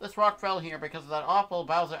terrible. This rock fell here because of that awful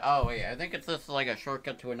Bowser. Oh, wait, I think it's just like a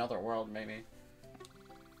shortcut to another world, maybe.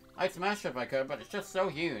 I'd smash it if I could, but it's just so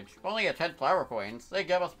huge. Only at 10 flower coins. They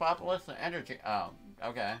give us populace and energy. Oh,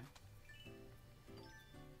 okay.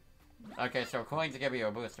 Okay, so coins give you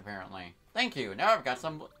a boost, apparently. Thank you. Now I've got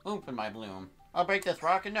some oomph in my bloom. I'll break this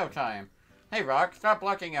rock in no time. Hey, rock, stop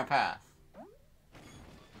blocking your path.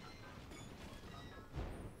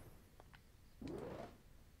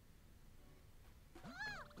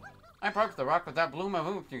 I broke the rock with that bloom of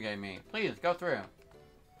oomph you gave me. Please, go through.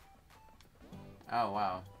 Oh,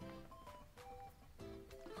 wow.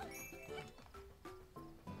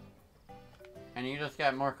 And you just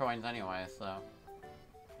get more coins anyway, so...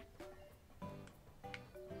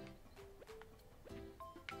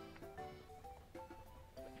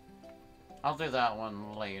 I'll do that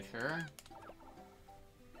one later.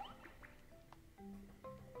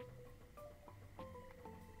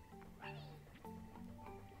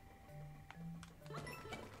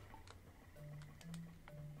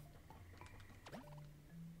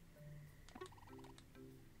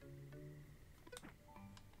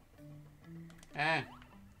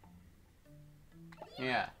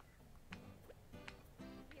 Yeah.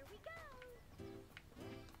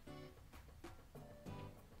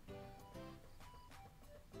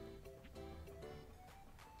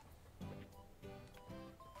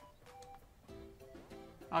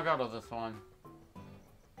 I'll go to this one.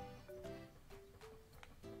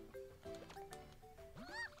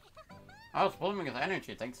 I was blooming with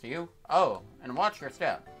energy thanks to you. Oh, and watch your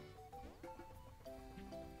step.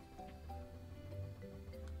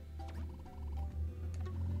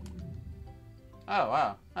 Oh,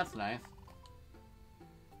 wow. That's nice.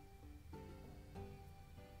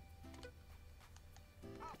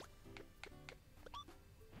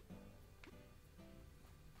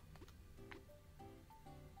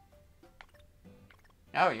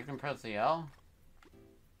 Oh, you can press the L?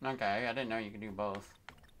 Okay, I didn't know you could do both.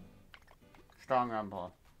 Strong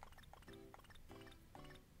rumble.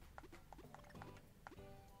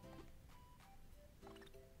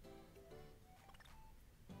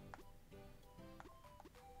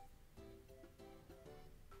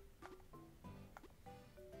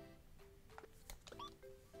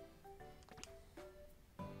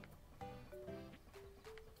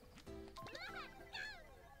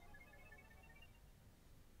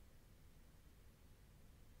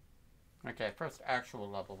 Okay, first actual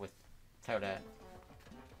level with Toadette.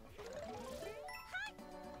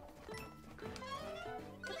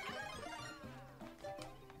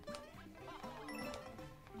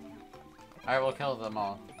 I will kill them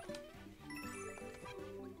all.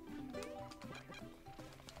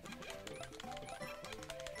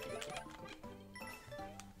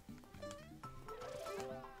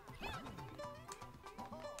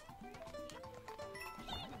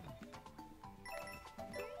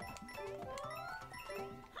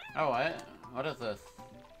 Oh, what? What is this?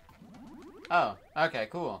 Oh, okay,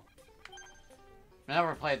 cool. I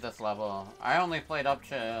never played this level. I only played up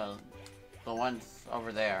to the ones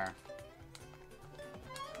over there.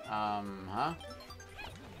 Huh?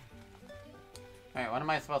 Wait, what am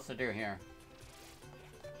I supposed to do here?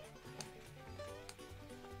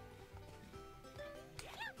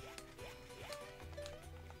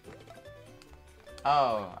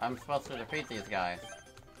 Oh, I'm supposed to defeat these guys.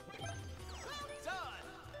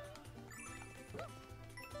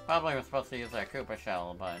 Probably was supposed to use that Koopa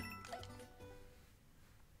shell, but...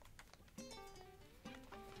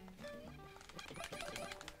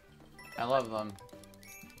 I love them.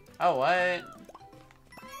 Oh, what?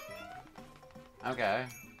 Okay.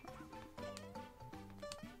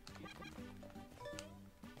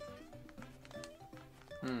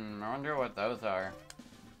 I wonder what those are.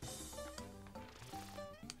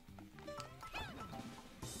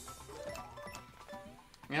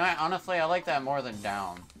 You know, honestly, I like that more than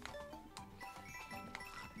down.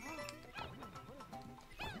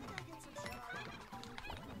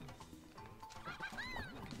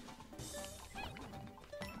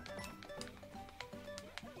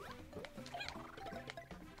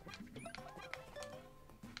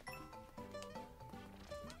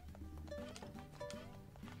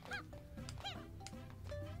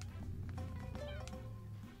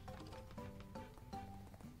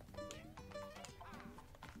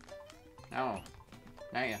 Oh,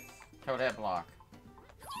 nice. Toadette block.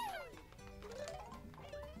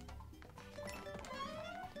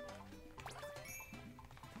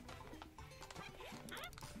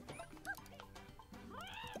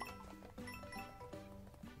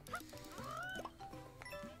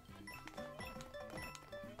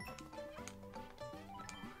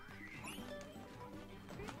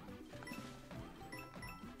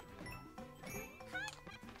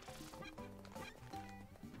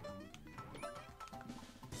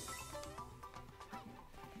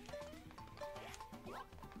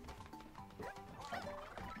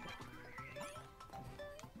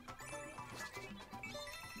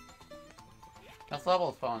 This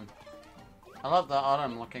level's fun. I love the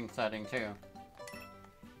autumn looking setting too.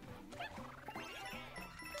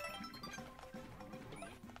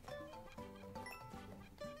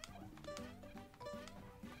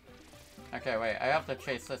 Okay, wait, I have to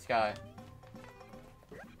chase this guy.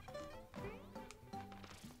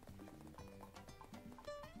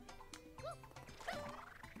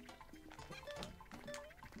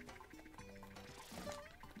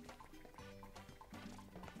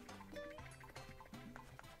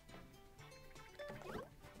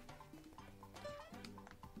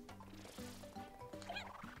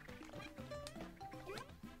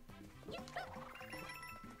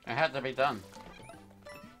 It had to be done.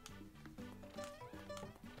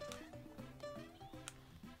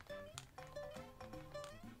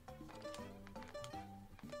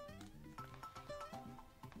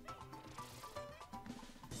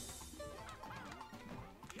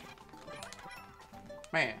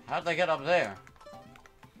 Wait, how'd they get up there?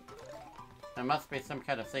 There must be some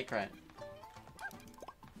kind of secret.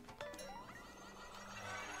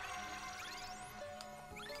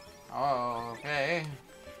 Oh, okay.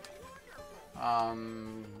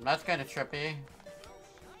 That's kind of trippy.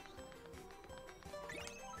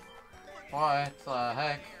 What the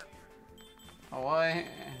heck? What?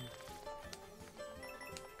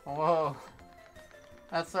 Whoa.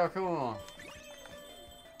 That's so cool.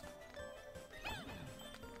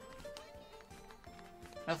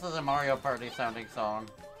 This is a Mario Party sounding song.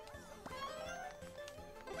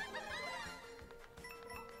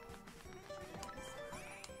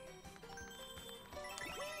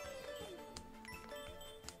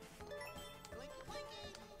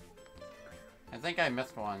 I think I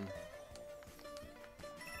missed one.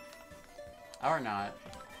 Or not.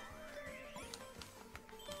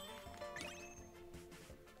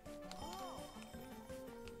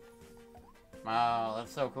 Wow,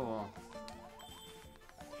 that's so cool.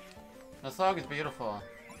 The song is beautiful.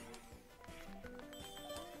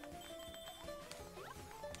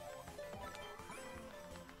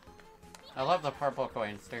 I love the purple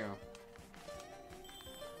coins too.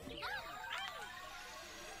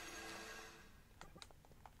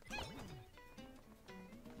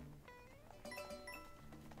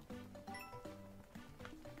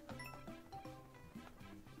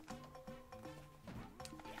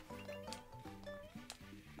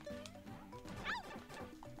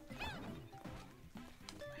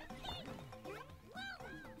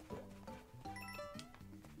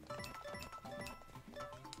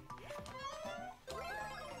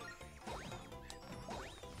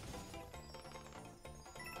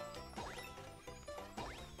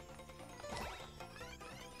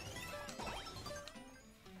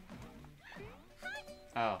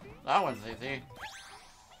 Oh, that one's easy.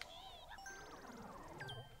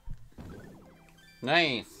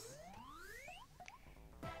 Nice.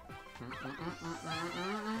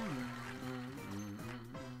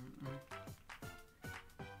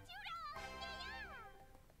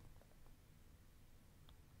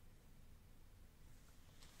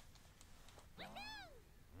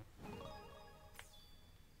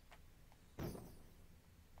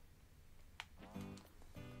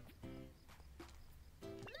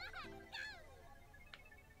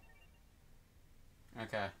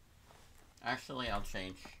 Okay. Actually, I'll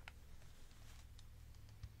change.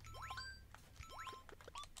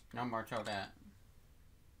 No more Toadette.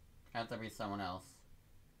 Have to be someone else.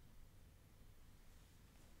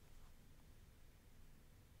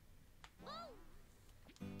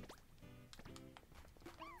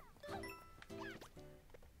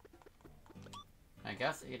 I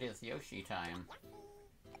guess it is Yoshi time.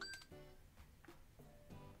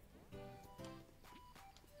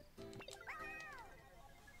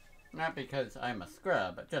 Not because I'm a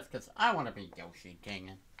scrub, but just because I want to be Yoshi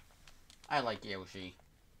King. I like Yoshi.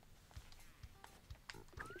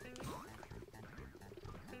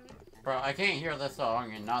 Bro, I can't hear this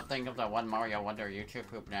song and not think of the one Mario Wonder YouTube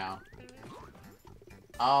poop now.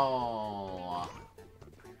 Oh.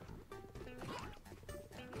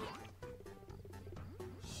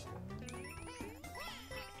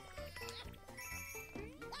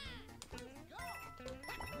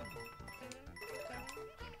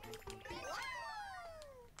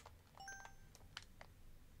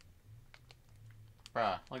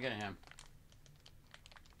 Bruh, look at him.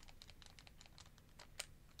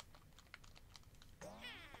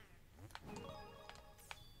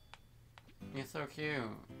 He's so cute.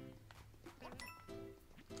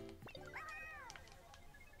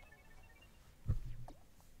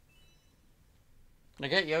 To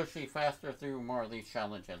get Yoshi faster through more of these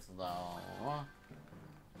challenges, though,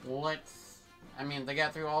 to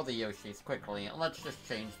get through all the Yoshis quickly, let's just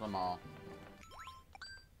change them all.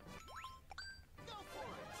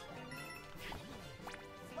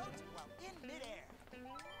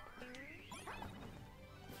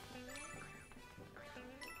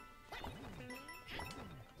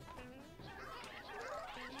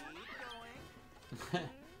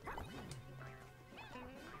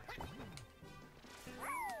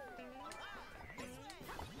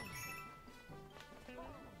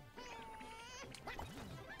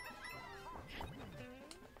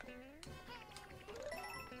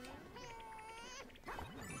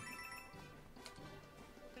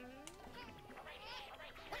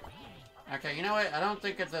 Okay, you know what? I don't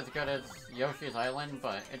think it's as good as Yoshi's Island,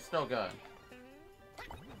 but it's still good.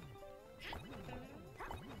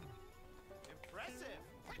 Impressive.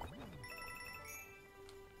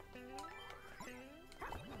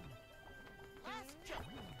 Last jump.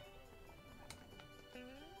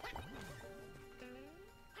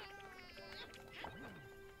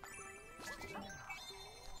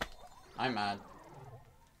 I'm mad.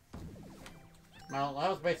 Well, that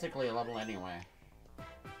was basically a level anyway.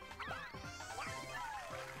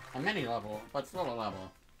 A mini level, but still a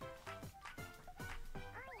level.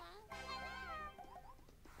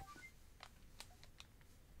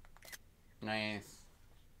 Nice.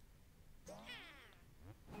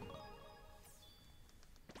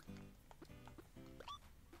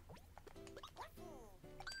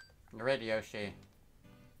 Red Yoshi.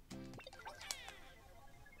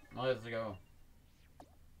 Let's go.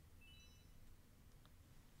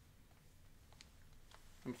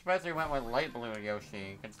 I'm surprised they went with light blue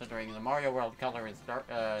Yoshi, considering the Mario World color is dark,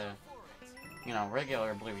 you know,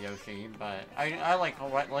 regular blue Yoshi, but I like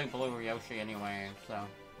light blue Yoshi anyway, so.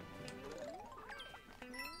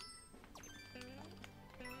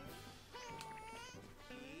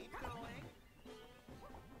 Keep going.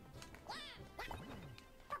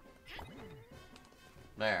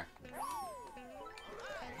 There.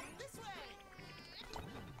 Alright, this way.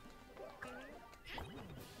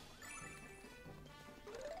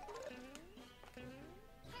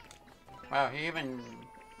 Wow, he even...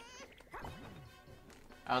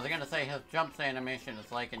 I was gonna say his jumps animation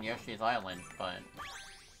is like in Yoshi's Island, but...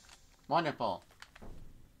 Wonderful.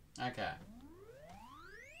 Okay.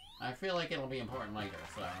 I feel like it'll be important later,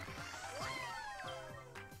 so...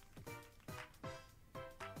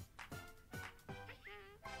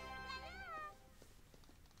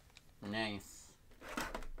 Nice.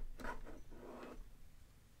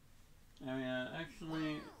 Oh yeah,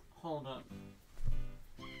 actually, hold up.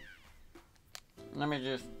 Let me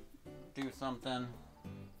just do something.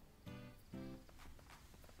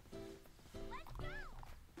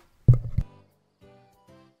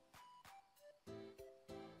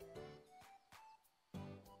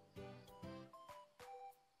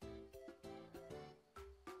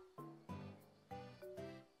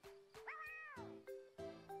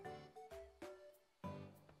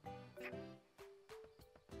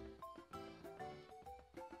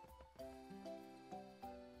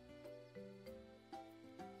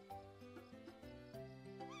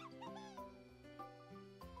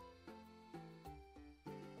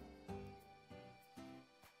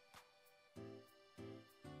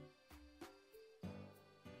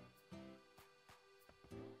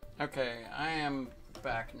 Okay, I am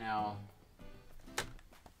back now.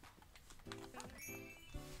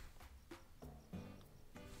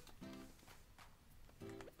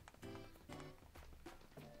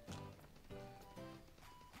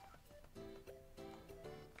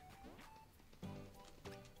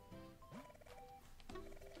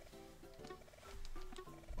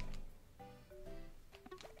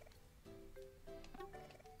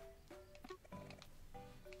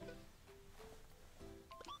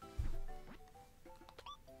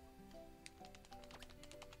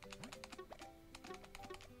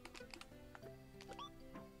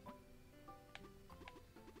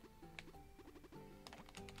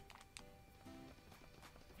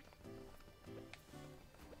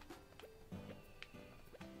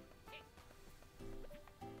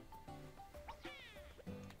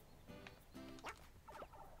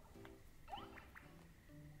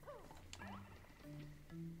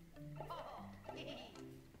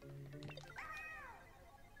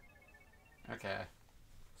 Okay.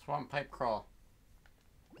 Swamp pipe crawl.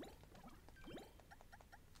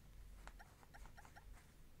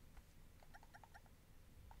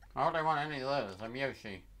 Why would I want any of those? I'm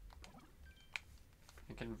Yoshi.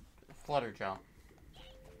 I can flutter jump.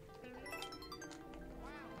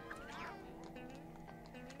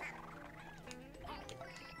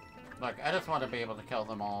 Look, I just want to be able to kill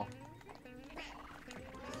them all.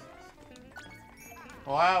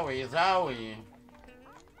 Wowie zowie.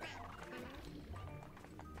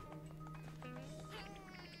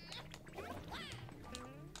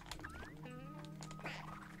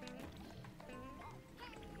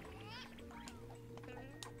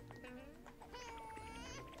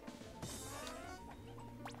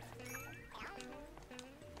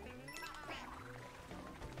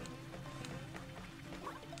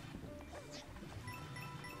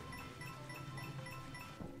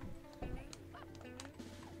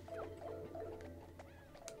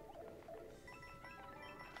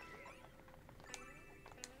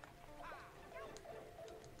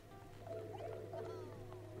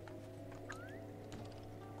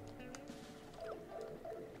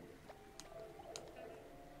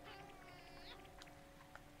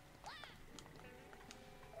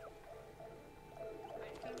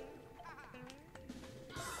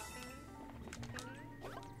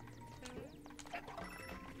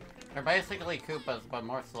 They're basically Koopas, but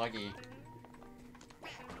more sluggy.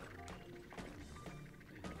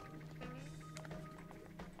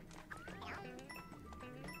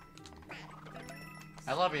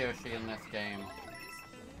 I love Yoshi in this game.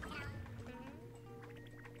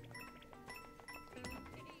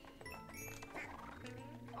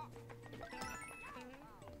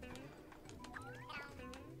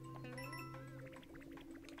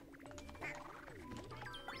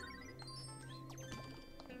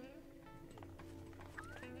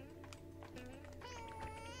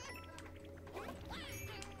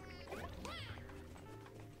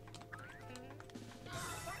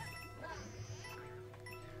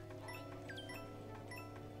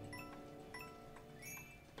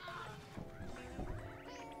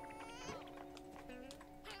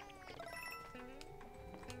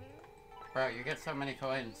 Bro, you get so many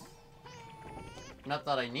coins. Not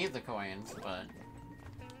that I need the coins, but...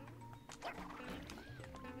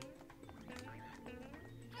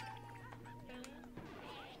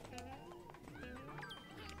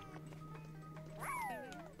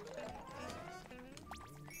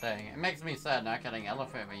 Dang, it makes me sad not getting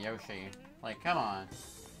Elephant with Yoshi. Like, come on.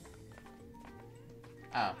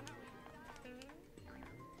 Oh.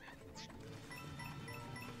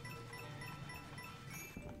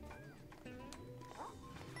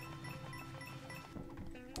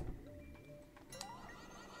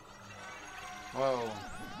 Whoa.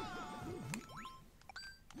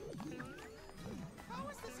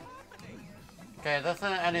 Okay, this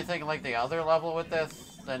isn't anything like the other level with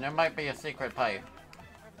this, then there might be a secret pipe.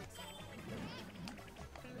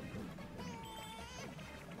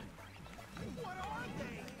 What are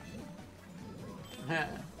they?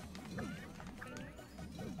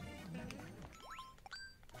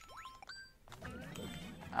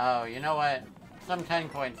 Oh, you know what? Some 10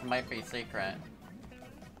 coins might be secret.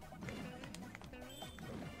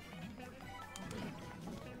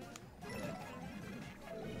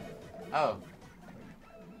 Oh.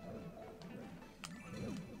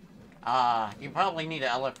 You probably need an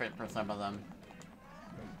elephant for some of them.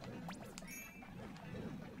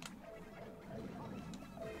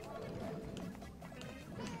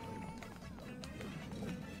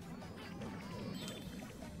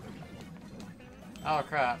 Oh,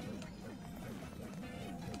 crap.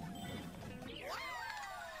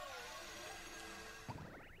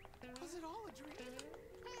 Was it all a dream?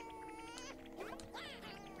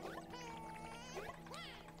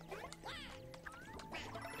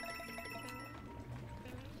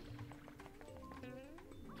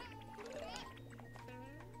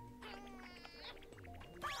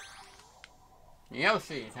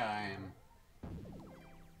 Yoshi time!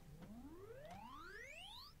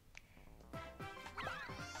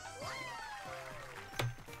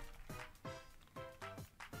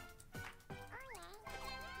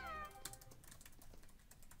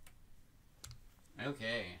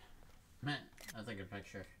 Okay. Meh, that's a good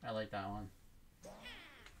picture. I like that one.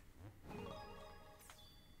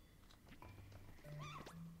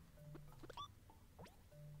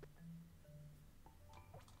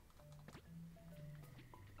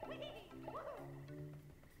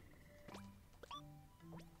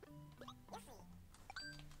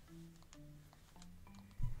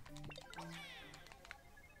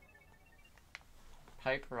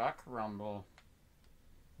 Pipe Rock Rumble.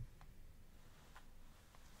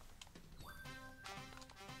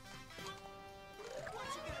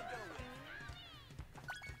 What's he gonna go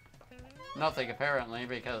with? Nothing, apparently,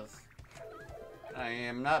 because I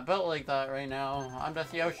am not built like that right now. I'm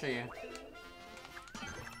just Yoshi.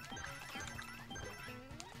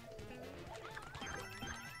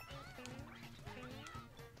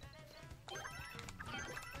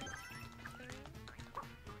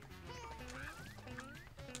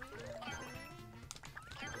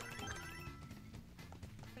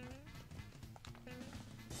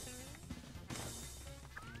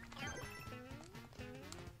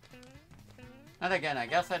 And again, I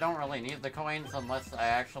guess I don't really need the coins unless I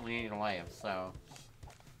actually need life, so...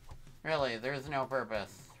 Really, there's no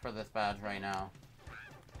purpose for this badge right now.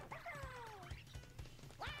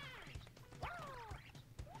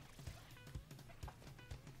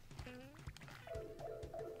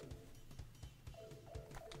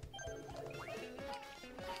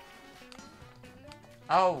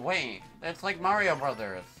 Oh, wait. It's like Mario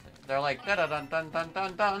Brothers. They're like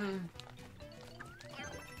da-da-dun-dun-dun-dun-dun.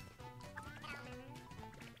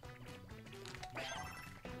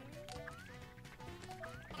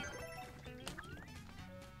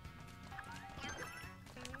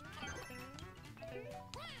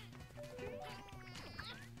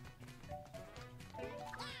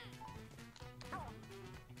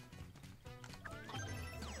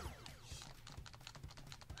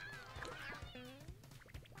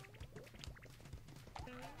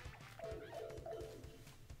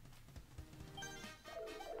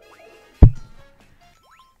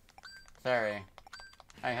 Sorry.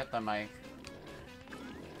 I hit the mic.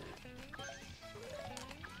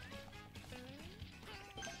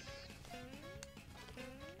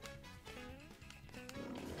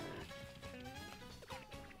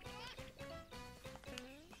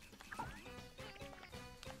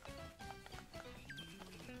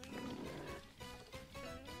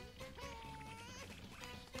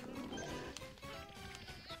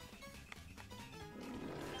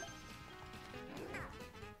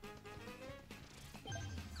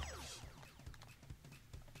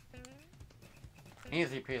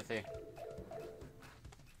 Easy peasy.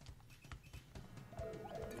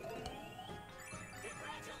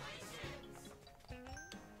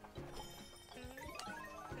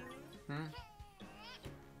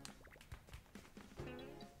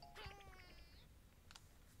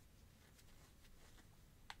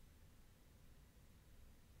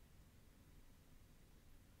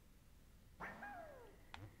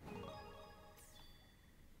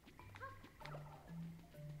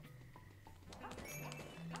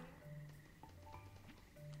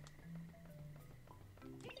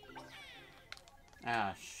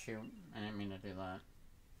 Ah, shoot. I didn't mean to do that.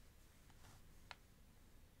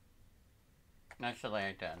 Actually,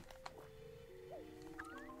 I did.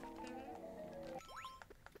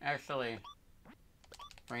 Actually,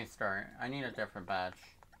 restart. I need a different badge.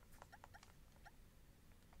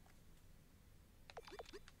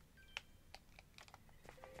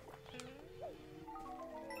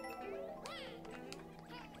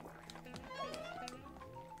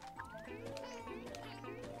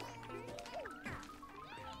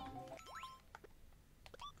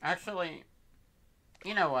 Actually,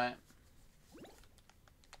 you know what?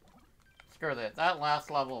 Screw this. That last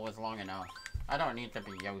level was long enough. I don't need to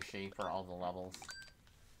be Yoshi for all the levels.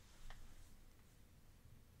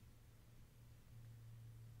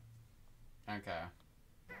 Okay.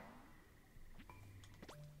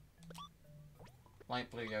 Light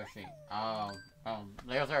blue Yoshi. Oh,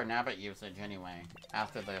 there's our Nabbit usage anyway.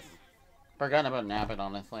 After this. Forgot about Nabbit,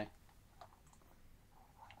 honestly.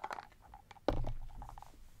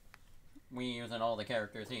 We using all the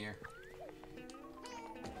characters here.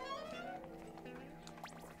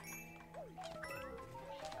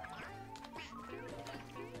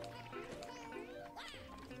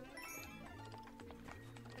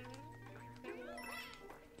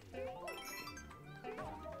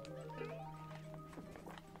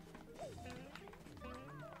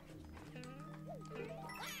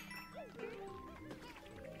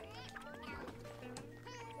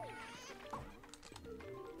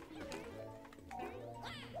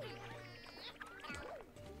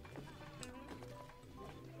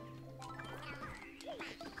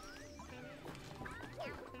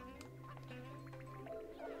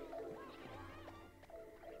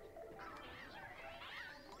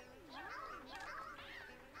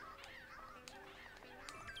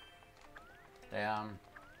 Damn.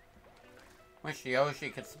 Wish Yoshi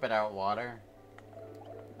could spit out water.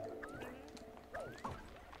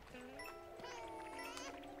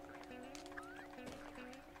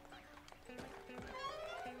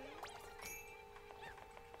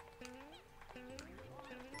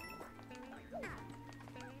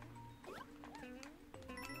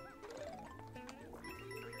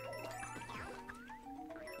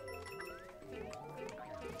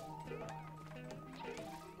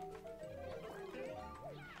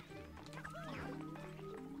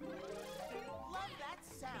 Love that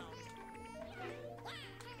sound.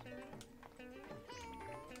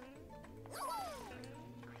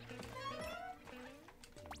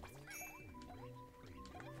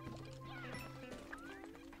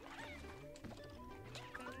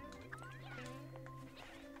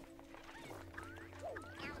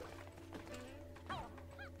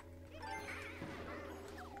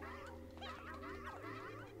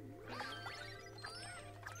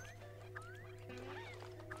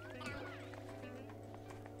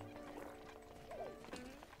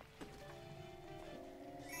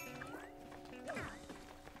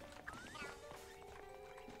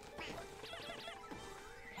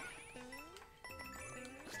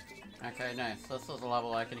 Okay, nice. This is a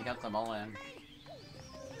level I can get them all in.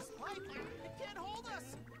 Spike, it can't hold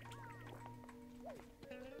us.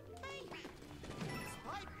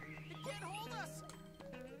 Spike, it can't hold us.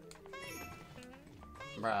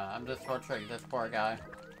 Bruh, I'm just torturing this poor guy.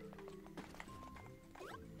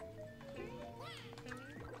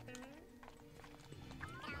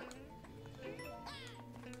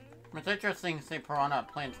 It's interesting to see Piranha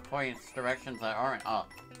Plants points directions that aren't up.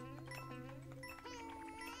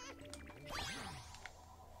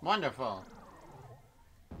 Wonderful.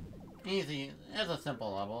 Easy. It's a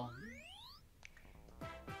simple level.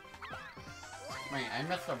 Wait, I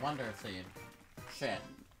missed a Wonder Seed. Shit.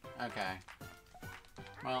 Okay.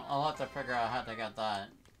 Well, I'll have to figure out how to get that.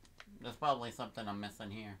 There's probably something I'm missing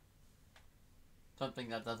here. Something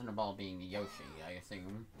that doesn't involve being Yoshi, I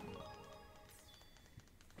assume.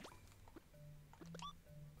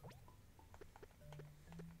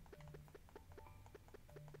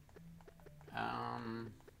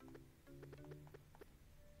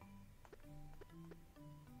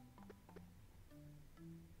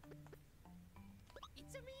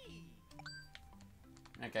 It's a me.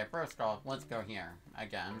 Okay, first off, let's go here.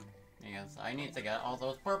 Again. Because I need to get all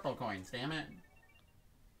those purple coins, damn it.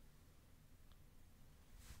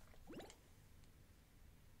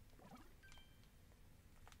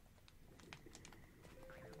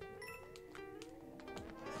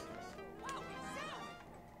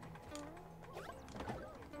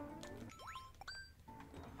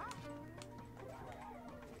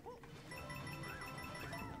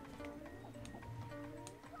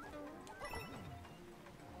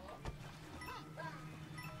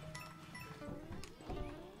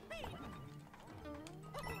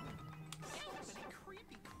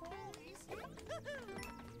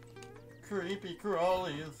 creepy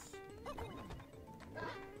crawlies.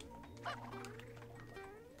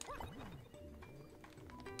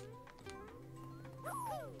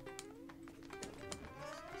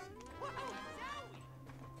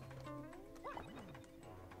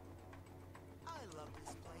 I love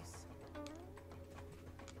this place.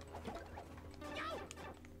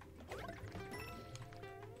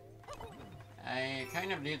 I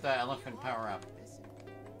kind of need that elephant power up.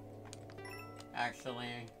 Actually.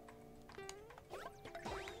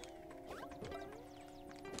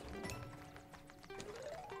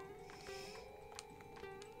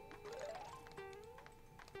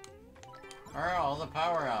 Where are all the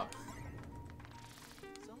power ups?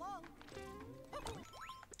 So long.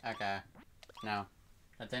 Okay. No.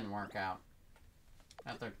 That didn't work out. I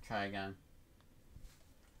have to try again.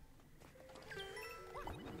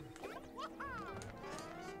 So many creepy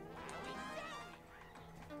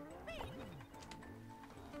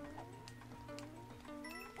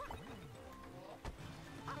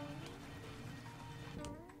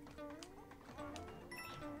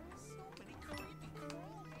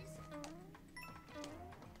crawlies.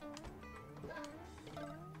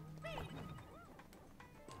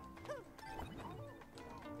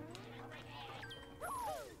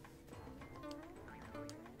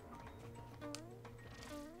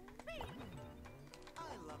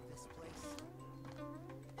 I love this place.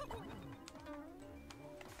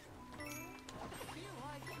 Feel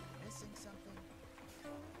like I'm missing something.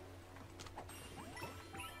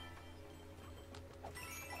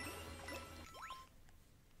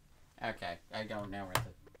 Okay, I don't know where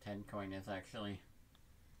the 10 coin is actually.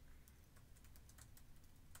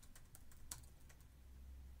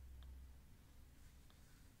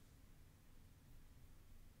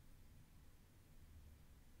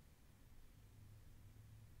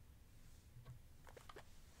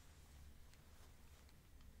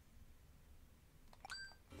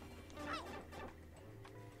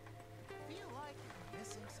 Feel like I'm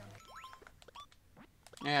missing something.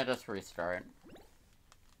 Yeah, just restart.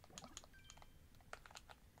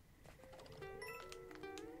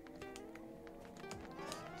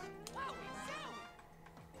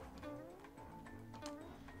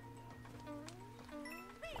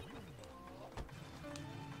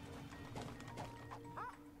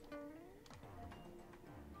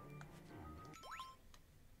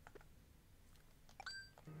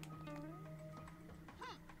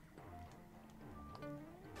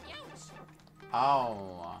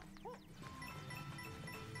 Oh.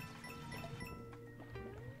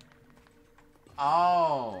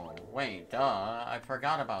 Oh, wait, duh. I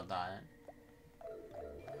forgot about that.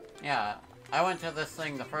 Yeah, I went to this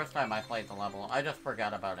thing the first time I played the level. I just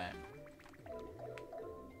forgot about it.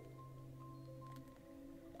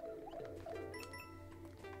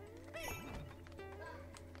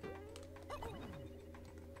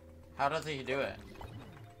 How does he do it?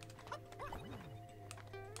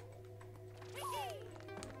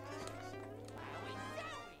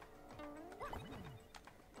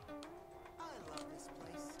 I love this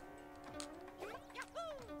place. Feel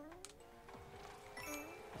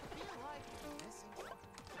like I'm missing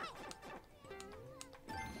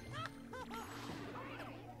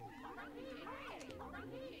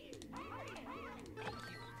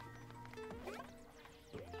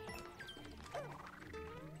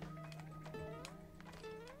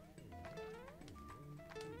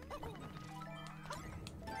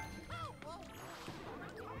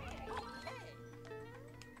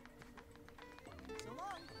So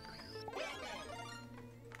long.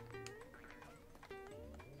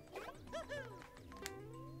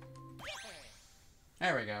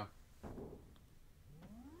 There we go.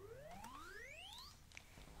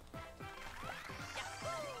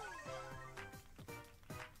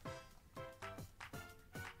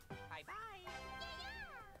 Bye bye.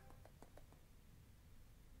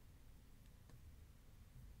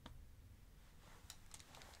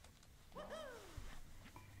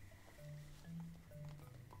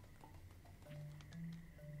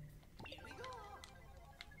 Here we go.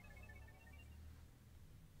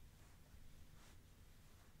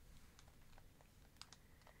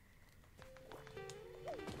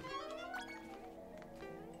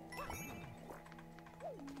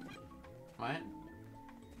 What?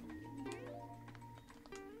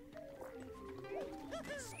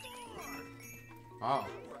 Oh.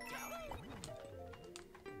 Worked out.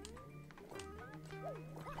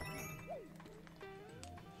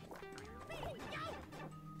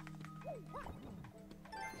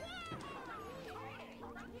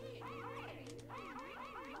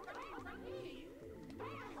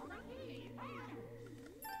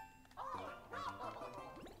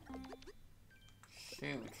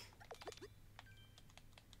 Shoot.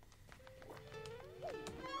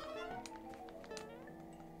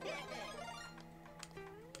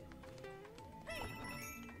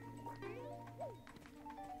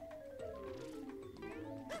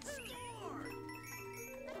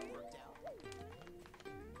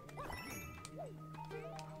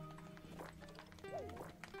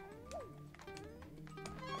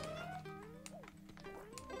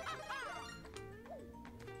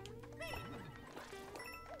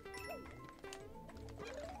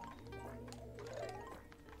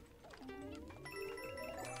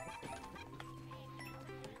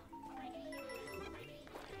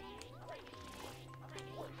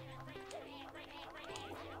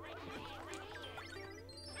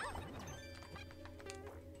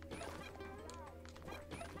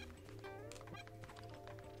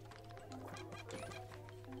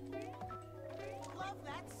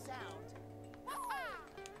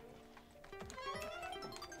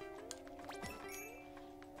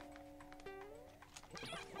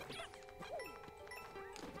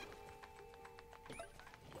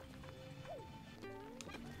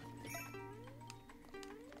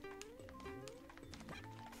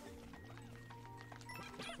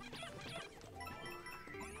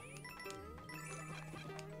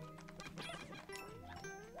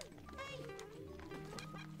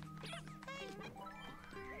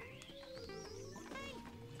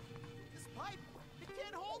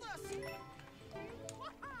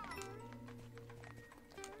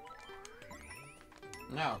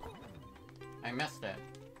 No. I missed it.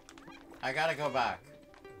 I gotta go back.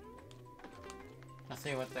 Let's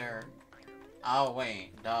see what they're... Oh,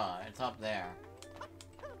 wait. Duh. It's up there.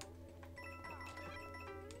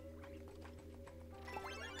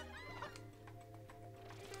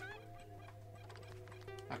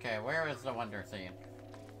 Okay, where is the Wonder Seed?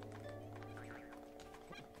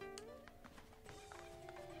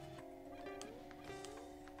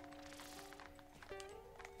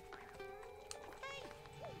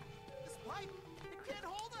 This pipe, it can't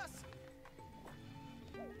hold us.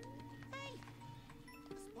 Hey,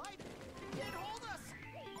 this pipe, it can't hold us.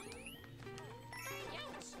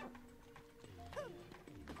 Ouch.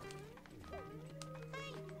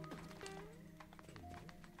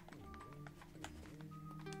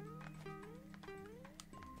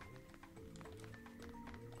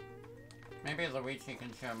 Maybe Luigi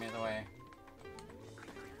can show me the way.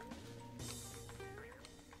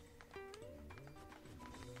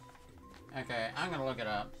 Okay, I'm gonna look it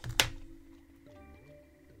up.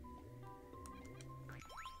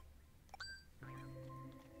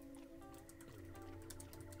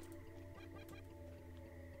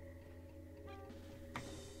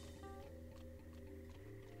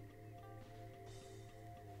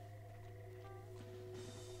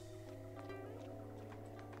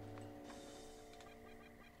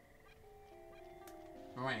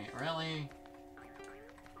 Wait, really?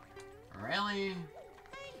 Really? Hey,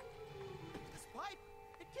 this pipe,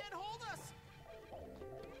 it can't hold us.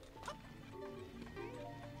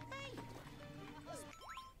 Hey, this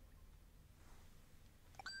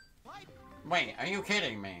pipe. Wait, are you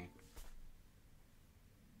kidding me?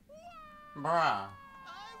 Bruh.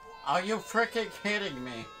 Are you freaking kidding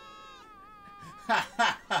me?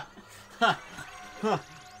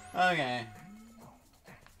 Okay.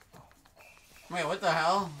 Wait, what the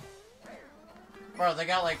hell? Bro, they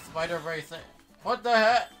got like Spider-Verse. What the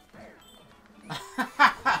heck?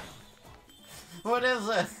 What is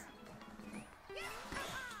this?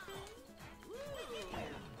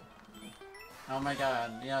 Oh my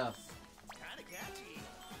god, yes. Kinda catchy.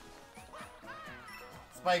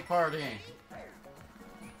 Spike Party.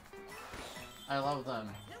 I love them.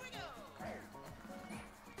 Here we go.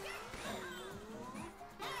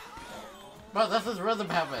 Bro, this is Rhythm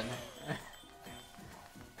Heaven.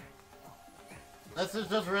 This is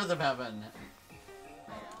just Rhythm Heaven.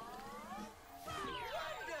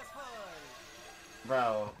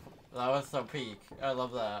 Bro, that was so peak. I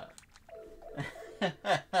love that.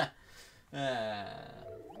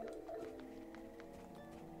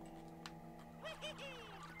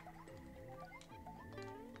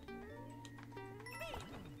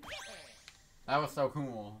 That was so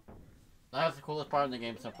cool. That was the coolest part of the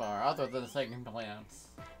game so far, other than the second plants.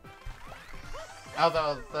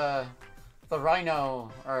 Although the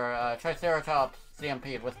Rhino, or Triceratops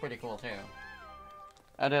Stampede was pretty cool too.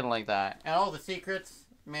 I didn't like that. And all the secrets,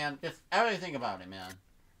 man, just everything about it, man.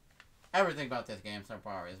 Everything about this game so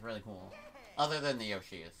far is really cool. Other than the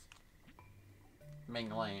Yoshis. Being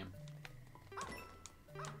lame.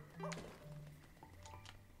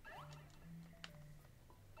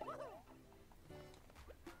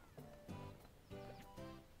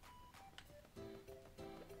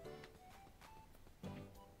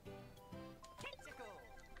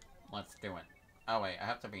 Let's do it. Oh wait, I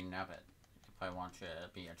have to be Nevitt if I want you to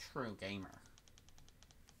be a true gamer.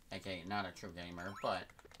 Okay, not a true gamer, but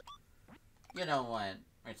you know what?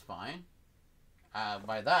 It's fine.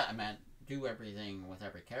 By that I meant do everything with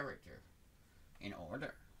every character in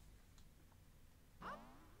order.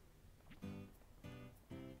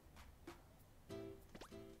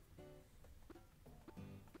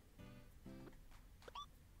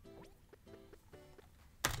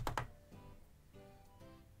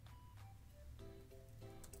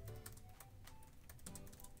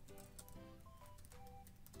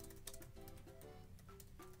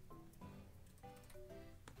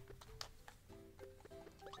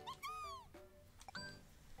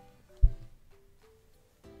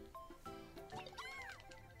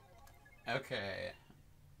 Okay,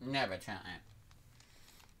 never time.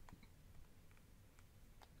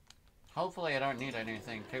 Hopefully I don't need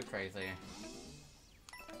anything too crazy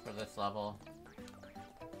for this level.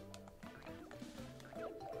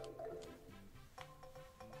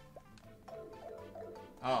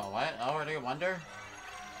 Oh, what? Already Wonder?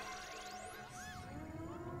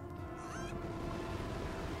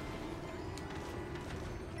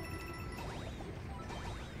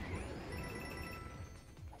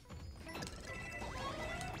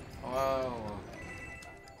 Whoa.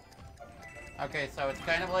 Okay, so it's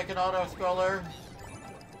kind of like an auto-scroller.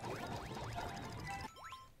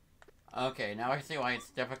 Okay, now I see why it's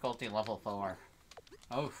difficulty level 4.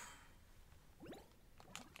 Oof.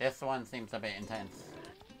 This one seems a bit intense.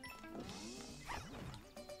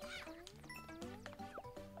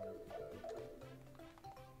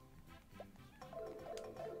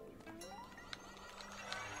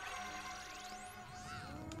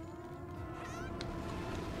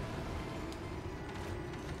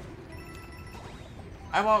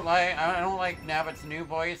 I won't lie, I don't like Nabbit's new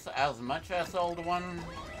voice as much as the old one,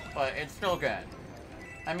 but it's still good.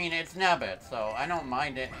 I mean, it's Nabbit, so I don't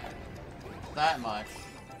mind it that much.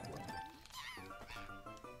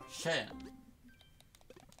 Shit.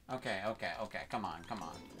 Okay, come on.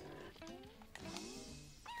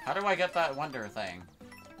 How do I get that wonder thing?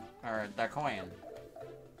 Or that coin?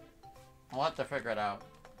 I'll have to figure it out.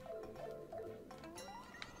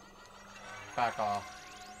 Back off.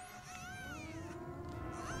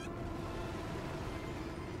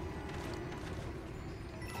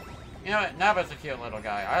 You know what? Nabbit's a cute little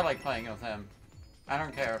guy. I like playing with him. I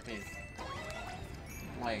don't care if he's,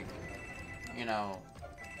 like, you know,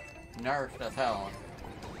 nerfed as hell.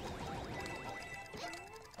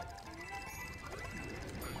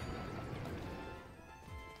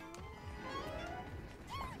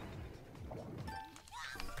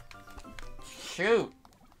 Shoot!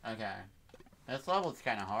 Okay. This level's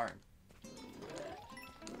kind of hard.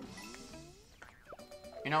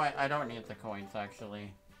 You know what? I don't need the coins,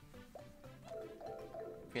 actually.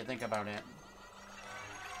 If you think about it.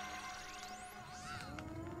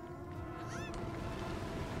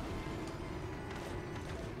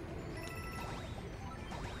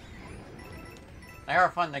 They are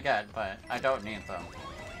fun to get, but I don't need them.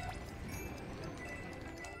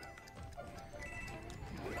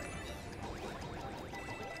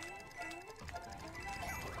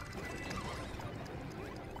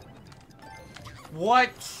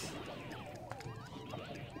 What?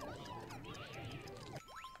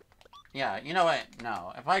 Yeah, you know what?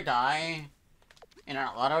 No. If I die in an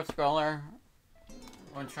auto-scroller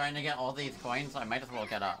when trying to get all these coins, I might as well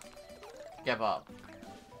get up. Give up.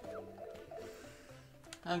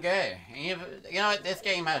 Okay. You know what? This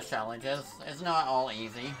game has challenges. It's not all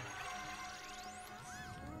easy.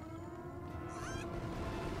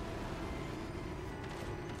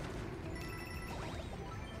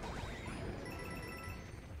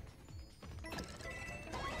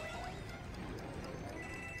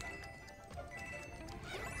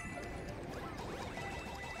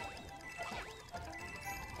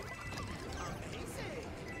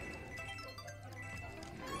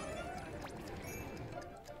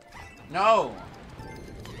 No!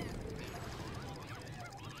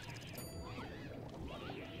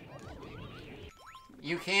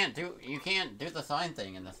 You can't do the sign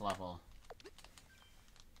thing in this level.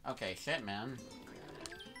 Okay, shit, man.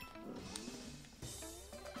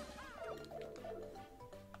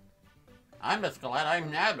 I'm just glad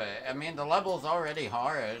I'm Nabbit. I mean, the level's already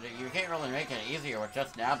hard. You can't really make it easier with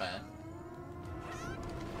just Nabbit.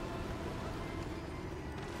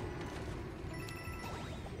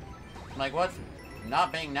 Like, what's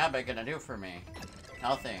not being Nabbit gonna do for me?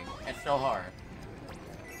 Nothing. It's still hard.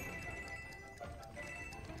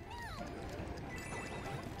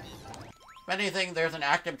 If anything, there's an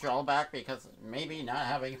active drawback because maybe not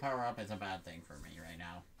having power-up is a bad thing for me right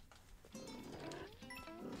now.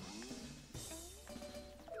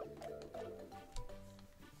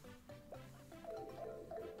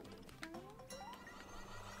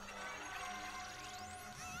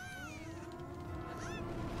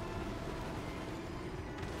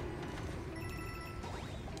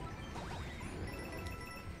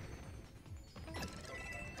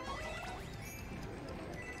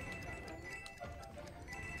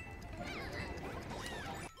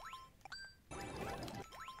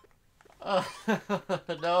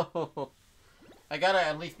 No. I gotta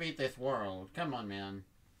at least beat this world. Come on, man.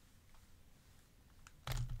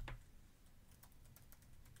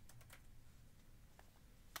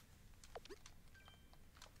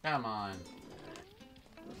 Come on.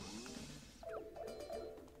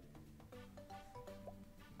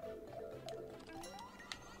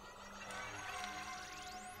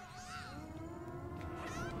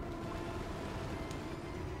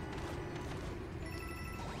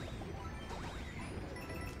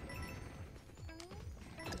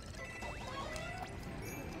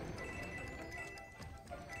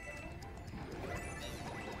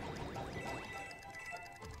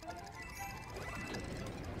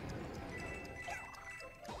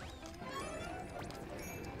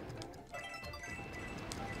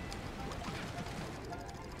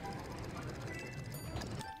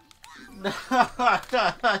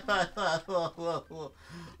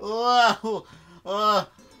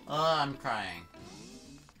 I'm crying.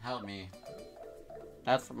 Help me.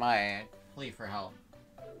 That's my plea for help.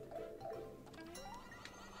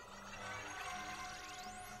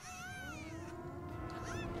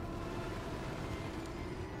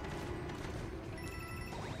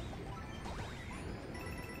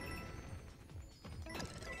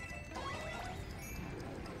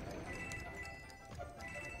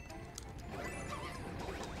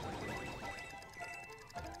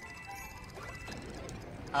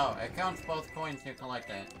 Oh, it counts both coins you collect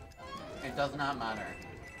it. It does not matter.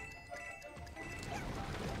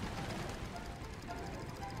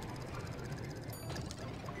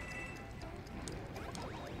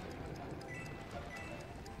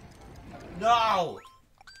 No!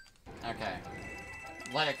 Okay.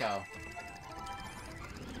 Let it go.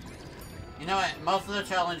 You know what? Most of the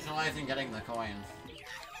challenge lies in getting the coins.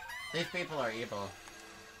 These people are evil.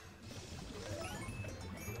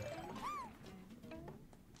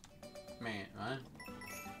 Wait, what?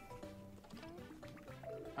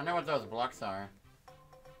 I know what those blocks are.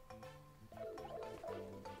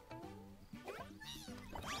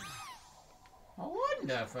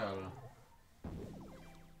 Wonderful!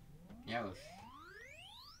 Yosh.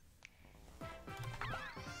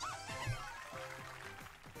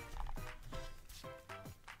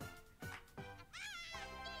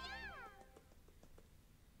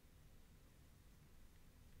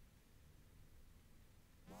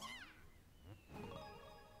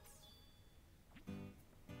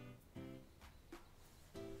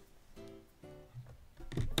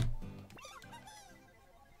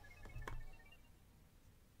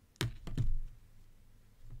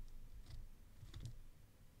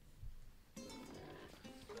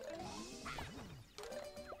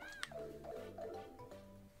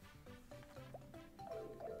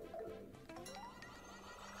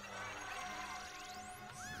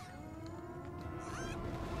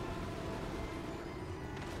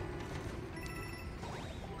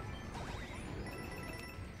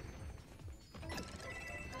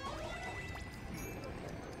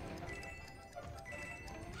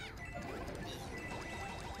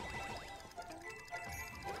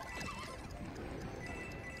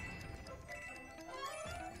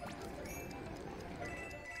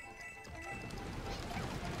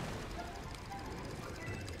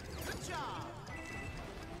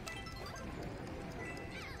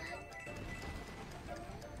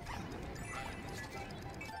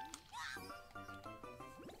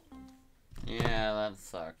 Yeah, that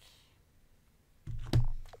sucks.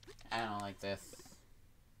 I don't like this.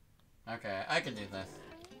 Okay, I can do this.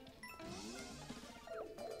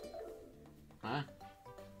 Huh?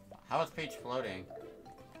 How is Peach floating?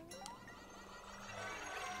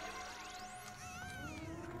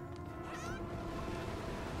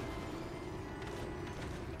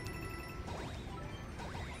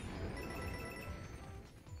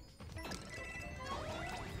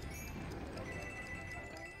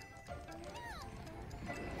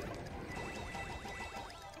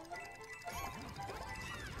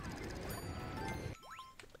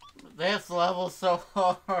 This level's so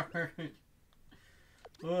hard.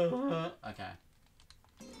 Okay.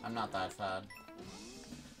 I'm not that sad.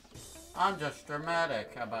 I'm just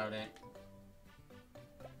dramatic about it.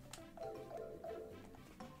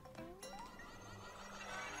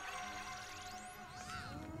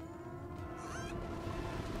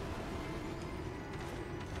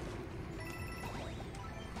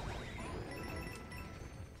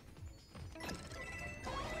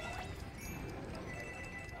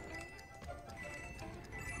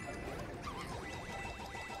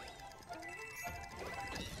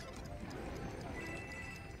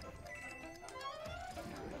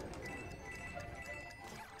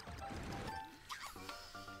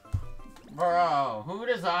 Bro, who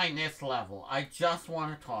designed this level? I just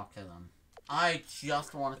want to talk to them. I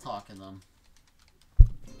just want to talk to them.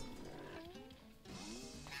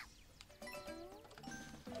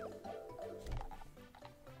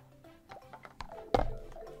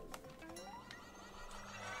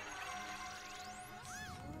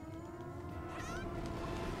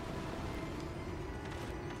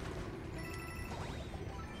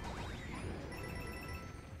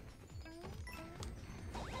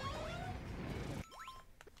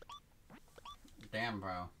 Damn,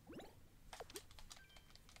 bro.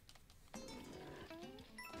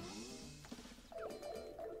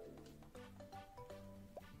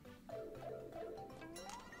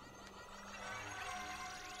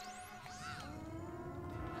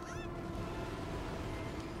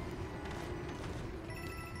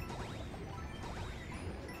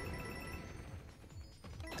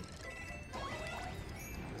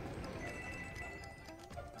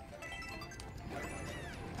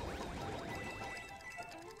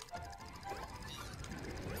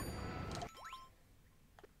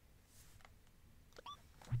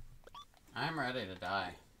 I'm ready to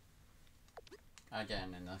die.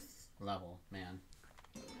 Again in this level, man.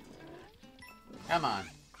 Come on.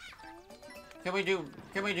 Can we do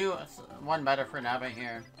one better for Naba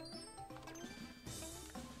here?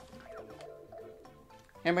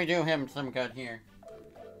 Can we do him some good here?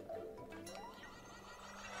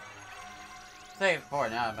 Save poor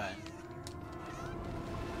Naba.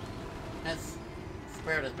 His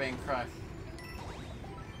spirit is being crushed.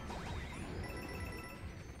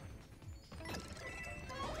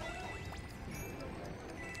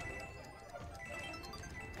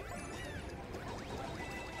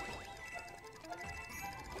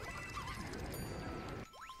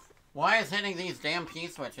 Why is hitting these damn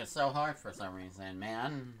P-switches so hard for some reason,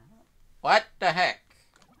 man? What the heck?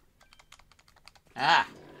 Ah!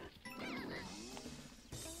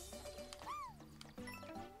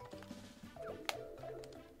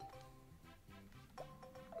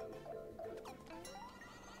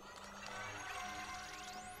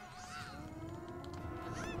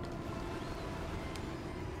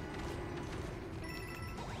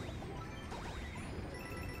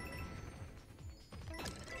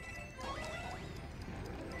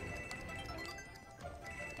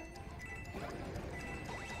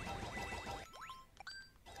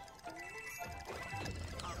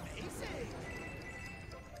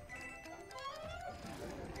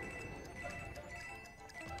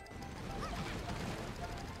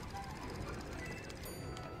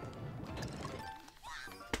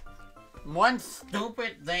 One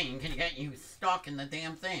stupid thing can get you stuck in the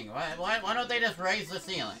damn thing. Why don't they just raise the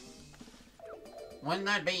ceiling? Wouldn't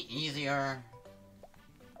that be easier?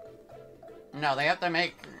 No, they have to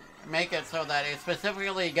make it so that it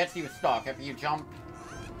specifically gets you stuck if you jump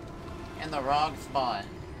in the wrong spot.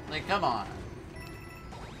 Like, come on.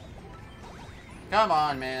 Come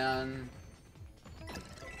on, man.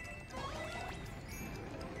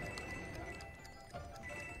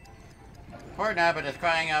 Poor Nabbit is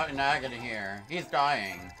crying out in agony here. He's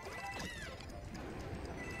dying.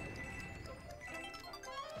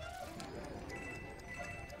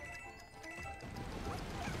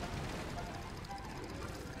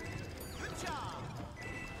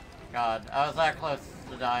 God, I was that close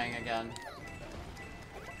to dying again.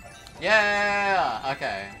 Yeah!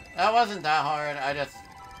 Okay. That wasn't that hard, I just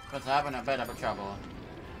was having a bit of a trouble.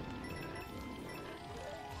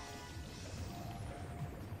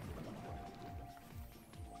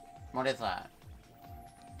 What is that?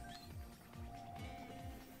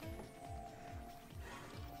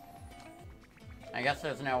 I guess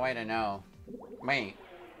there's no way to know. Wait.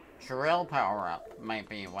 Shrill power-up might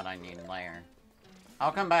be what I need later.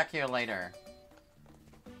 I'll come back here later.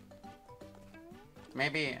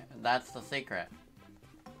 Maybe that's the secret.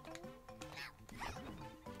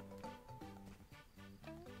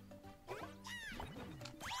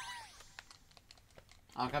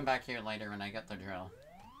 I'll come back here later when I get the drill.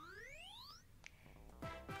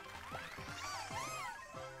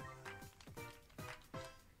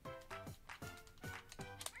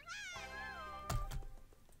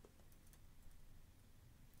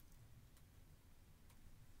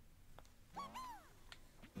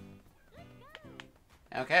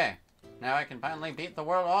 Okay, now I can finally beat the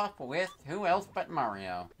world off with who else but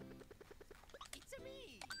Mario.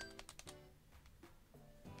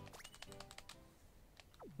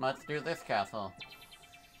 Let's do this castle.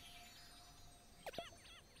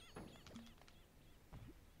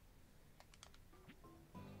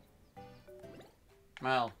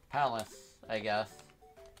 Well, palace, I guess.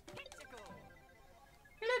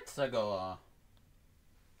 Let's go.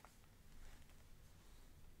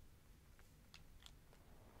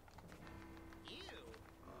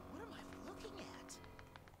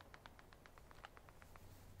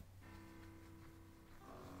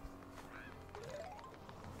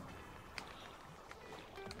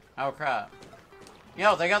 Oh crap.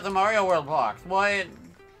 Yo, they got the Mario World blocks. What?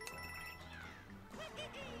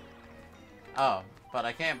 Oh, but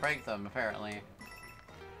I can't break them, apparently.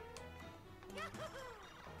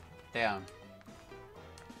 Damn.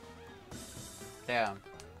 Damn.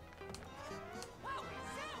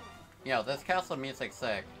 Yo, this castle music's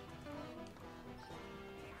sick.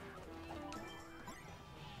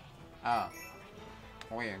 Oh.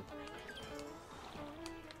 Weird.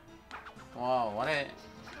 Whoa, what it...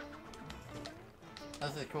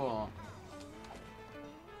 This is cool.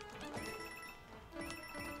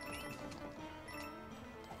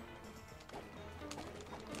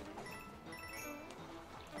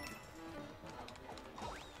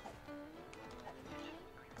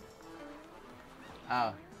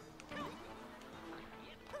 Oh.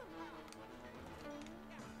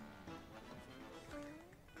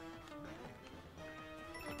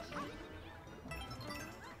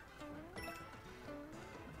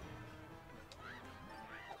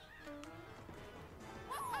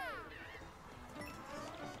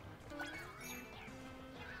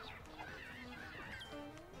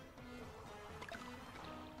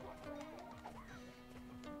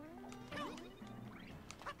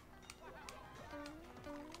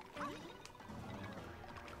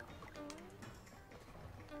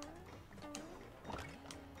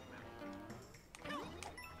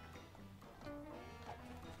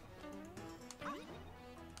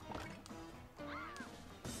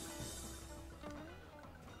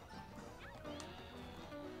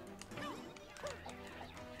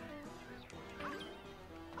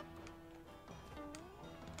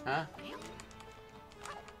 Huh?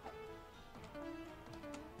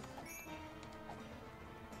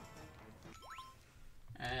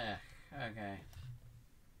 Okay.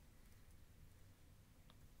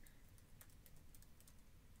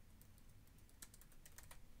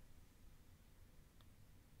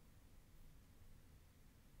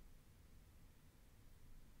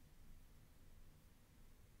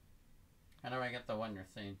 How do I get the wonder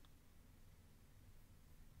scene?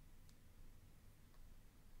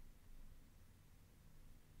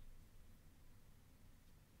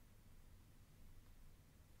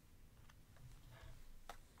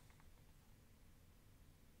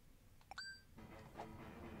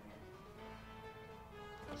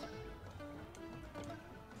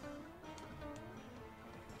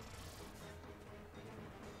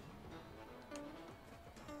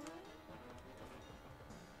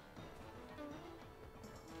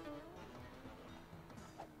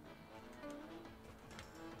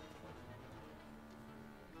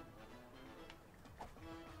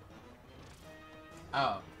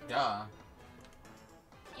 Oh, duh.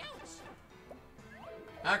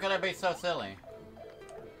 How could I be so silly?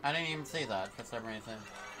 I didn't even see that for some reason.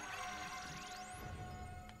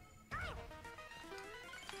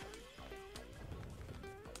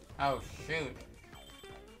 Oh, shoot.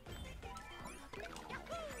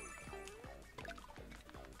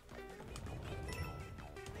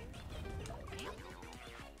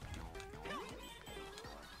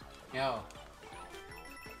 Yo.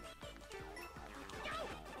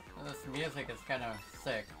 This music is kind of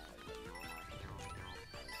sick.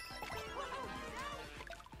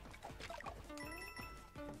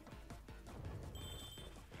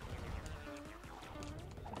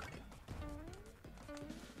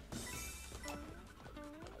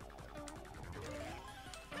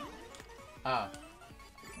 Ah.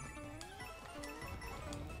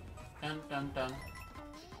 Dun dun dun.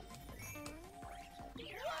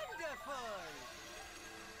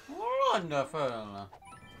 Wonderful!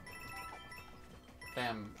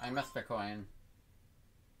 Damn, I missed a coin.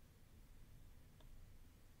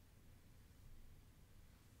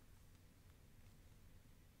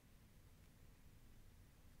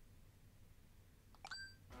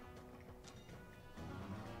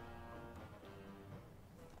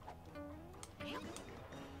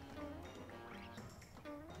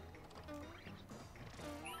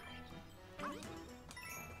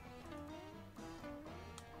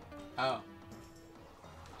 Oh.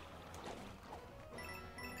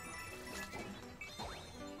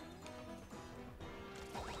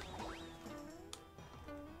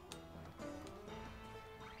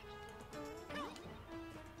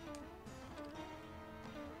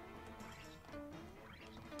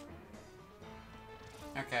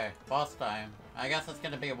 Okay, boss time. I guess it's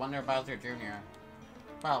gonna be a Wonder Bowser Jr.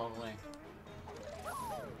 Probably.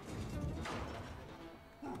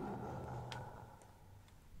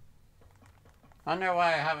 Wonder why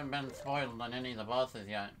I haven't been spoiled on any of the bosses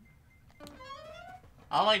yet.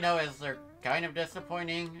 All I know is they're kind of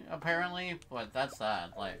disappointing, apparently, but that's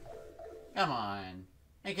sad. Like, come on.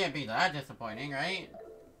 It can't be that disappointing, right?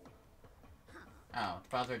 Oh, it's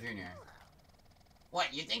Bowser Jr.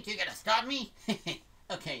 What, you think you're gonna stop me?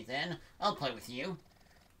 Okay then, I'll play with you.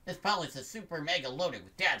 This palace is super mega loaded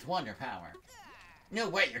with Dad's wonder power. No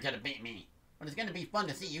way you're gonna beat me, but it's gonna be fun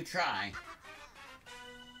to see you try.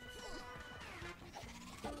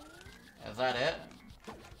 Is that it?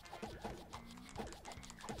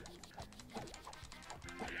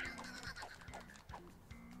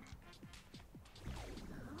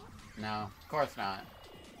 No, of course not.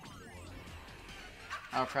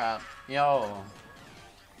 Oh crap. Yo.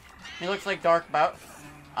 He looks like Dark Bout.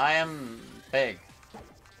 I am big.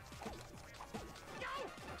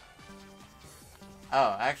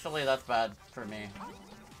 Oh, actually that's bad for me.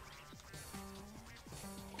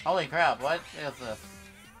 Holy crap, what is this?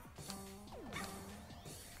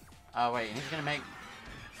 Oh wait, he's gonna make...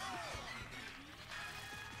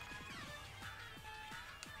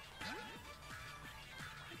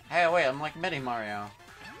 Hey, wait, I'm like Mini Mario.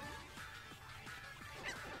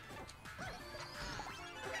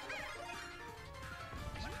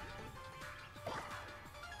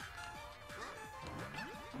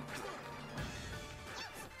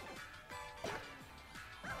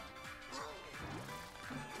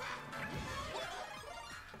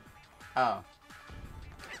 Oh.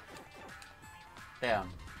 Damn.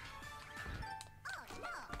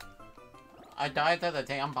 I died to the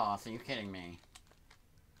damn boss, are you kidding me?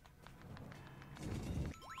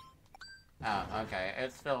 Oh, okay.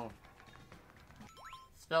 It still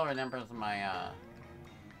remembers my,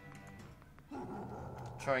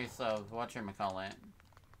 choice of whatchamacallit.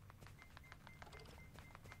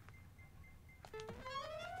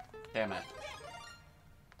 Damn it.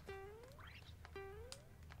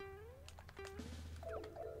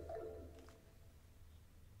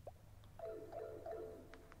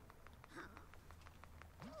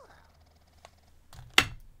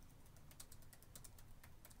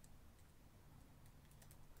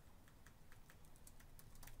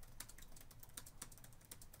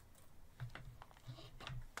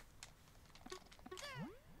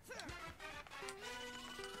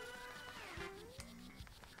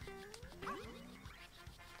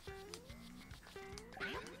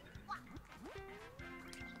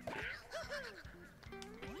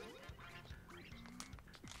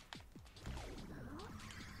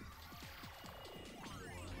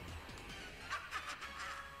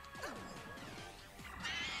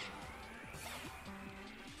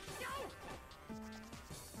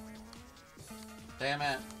 Damn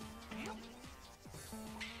it.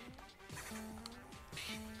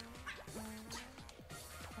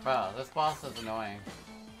 Bro, this boss is annoying.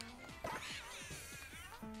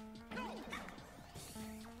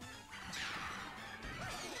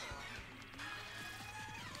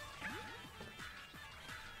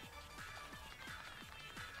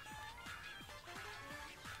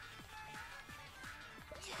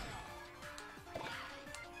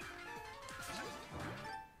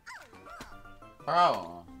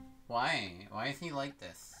 Bro, why? Why is he like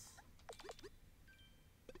this?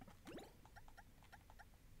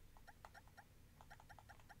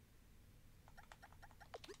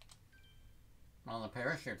 Well, the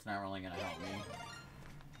parachute's not really gonna help me.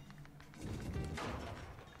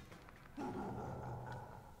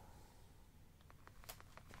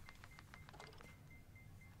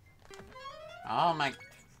 Oh my...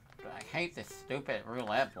 I hate this stupid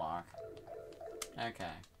roulette block. Okay.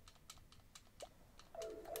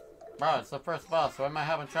 Bro, it's the first boss, so am I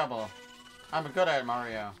having trouble? I'm good at it,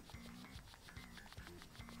 Mario.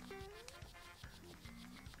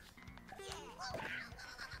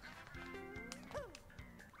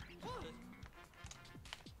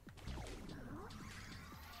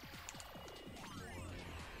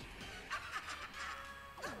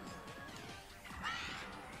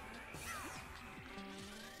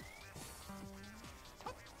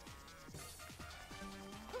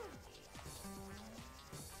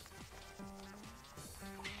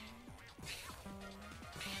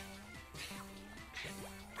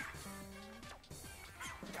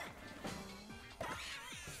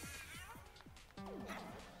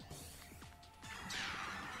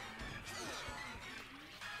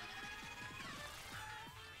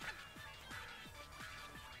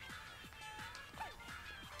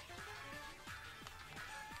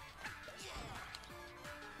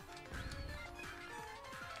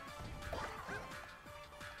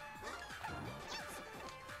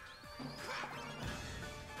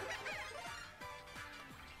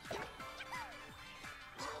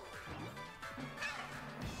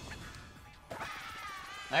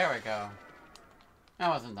 There we go. That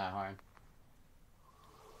wasn't that hard.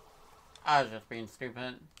 I was just being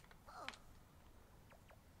stupid.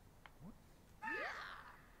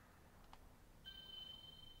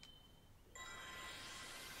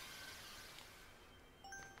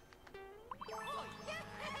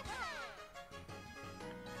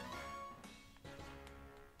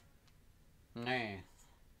 Nice.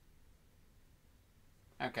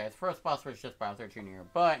 Okay, his first boss was just Bowser Jr.,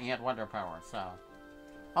 but he had Wonder Power, so...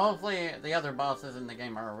 Hopefully, the other bosses in the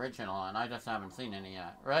game are original, and I just haven't seen any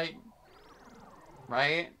yet, right?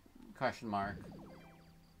 Right? Question mark.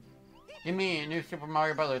 You mean New Super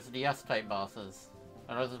Mario Bros. DS-type bosses.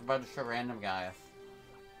 Or those a bunch of random guys.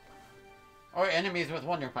 Or enemies with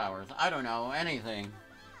Wonder Powers. I don't know, anything.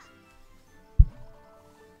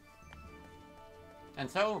 And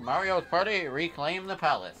so, Mario's party reclaimed the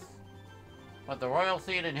palace. With the royal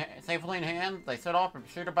seat safely in hand, they set off and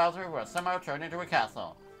pursued a Bowser who was somehow turned into a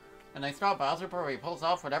castle. And they stop Bowser before he pulls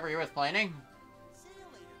off whatever he was planning? See you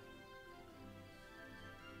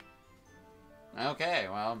later. Okay,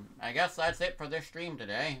 well, I guess that's it for this stream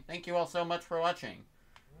today. Thank you all so much for watching.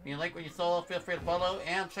 If you like what you saw, feel free to follow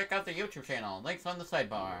and check out the YouTube channel. Links on the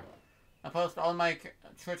sidebar. I post all my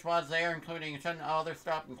Twitch VODs there, including a ton of other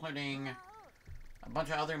stuff, including a bunch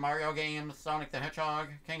of other Mario games, Sonic the Hedgehog,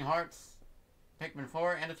 Kingdom Hearts, Pikmin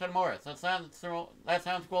 4, and a ton more. So that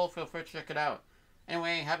sounds cool. Feel free to check it out.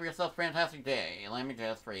 Anyway, have yourself a fantastic day. Let me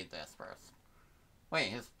just read this first. Wait,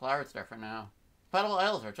 his flower's different now. Petal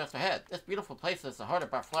Isles are just ahead. This beautiful place is the heart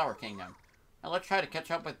of our Flower Kingdom. Now let's try to catch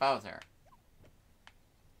up with Bowser.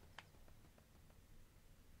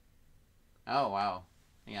 Oh, wow.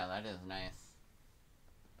 Yeah, that is nice.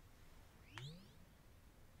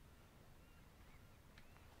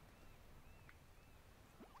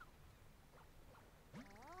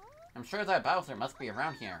 I'm sure that Bowser must be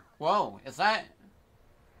around here. Whoa, is that...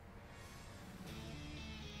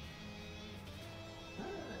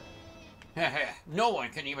 Heh, no one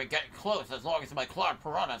can even get close as long as my Cloud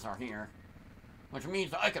Piranhas are here. Which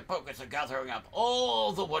means I can focus on gathering up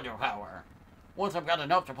all the Wonder Power. Once I've got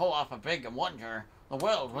enough to pull off a big wonder, the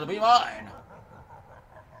world will be mine.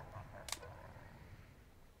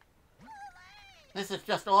 This is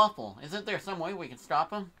just awful. Isn't there some way we can stop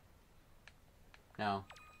him? No.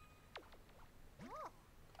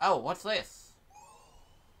 Oh, what's this?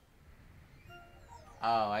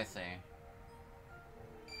 Oh, I see.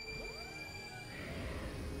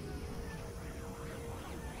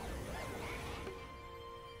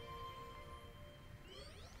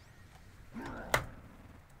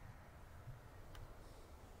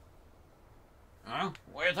 Huh?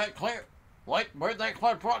 Where'd that clear? What? Where'd that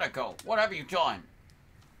Cloud Piranha go? What have you done?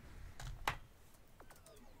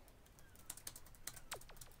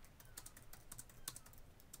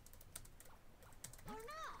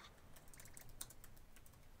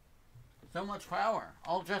 So much power,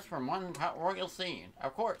 all just from one royal seed.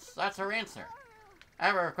 Of course, that's her answer. I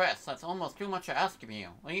have a request that's almost too much to ask of you.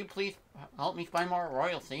 Will you please help me find more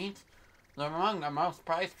royal seeds? They're among our most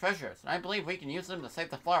prized treasures, and I believe we can use them to save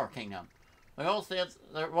the Flower Kingdom. The royal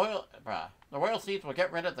seeds will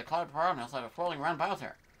get rid of the Cloud Piranhas that are swirling around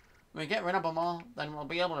Bowser. When we get rid of them all, then we'll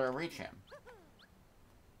be able to reach him.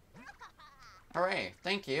 Hooray,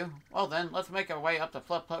 thank you. Well then, let's make our way up to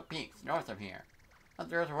Plateau Peaks, north of here.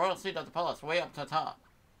 There's a royal seed of the palace way up to the top.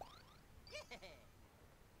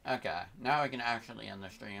 Okay, now I can actually end the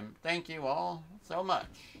stream. Thank you all so much.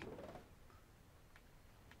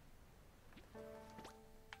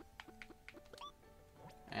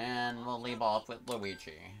 And we'll leave off with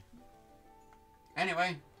Luigi.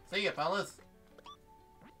 Anyway, see ya, fellas.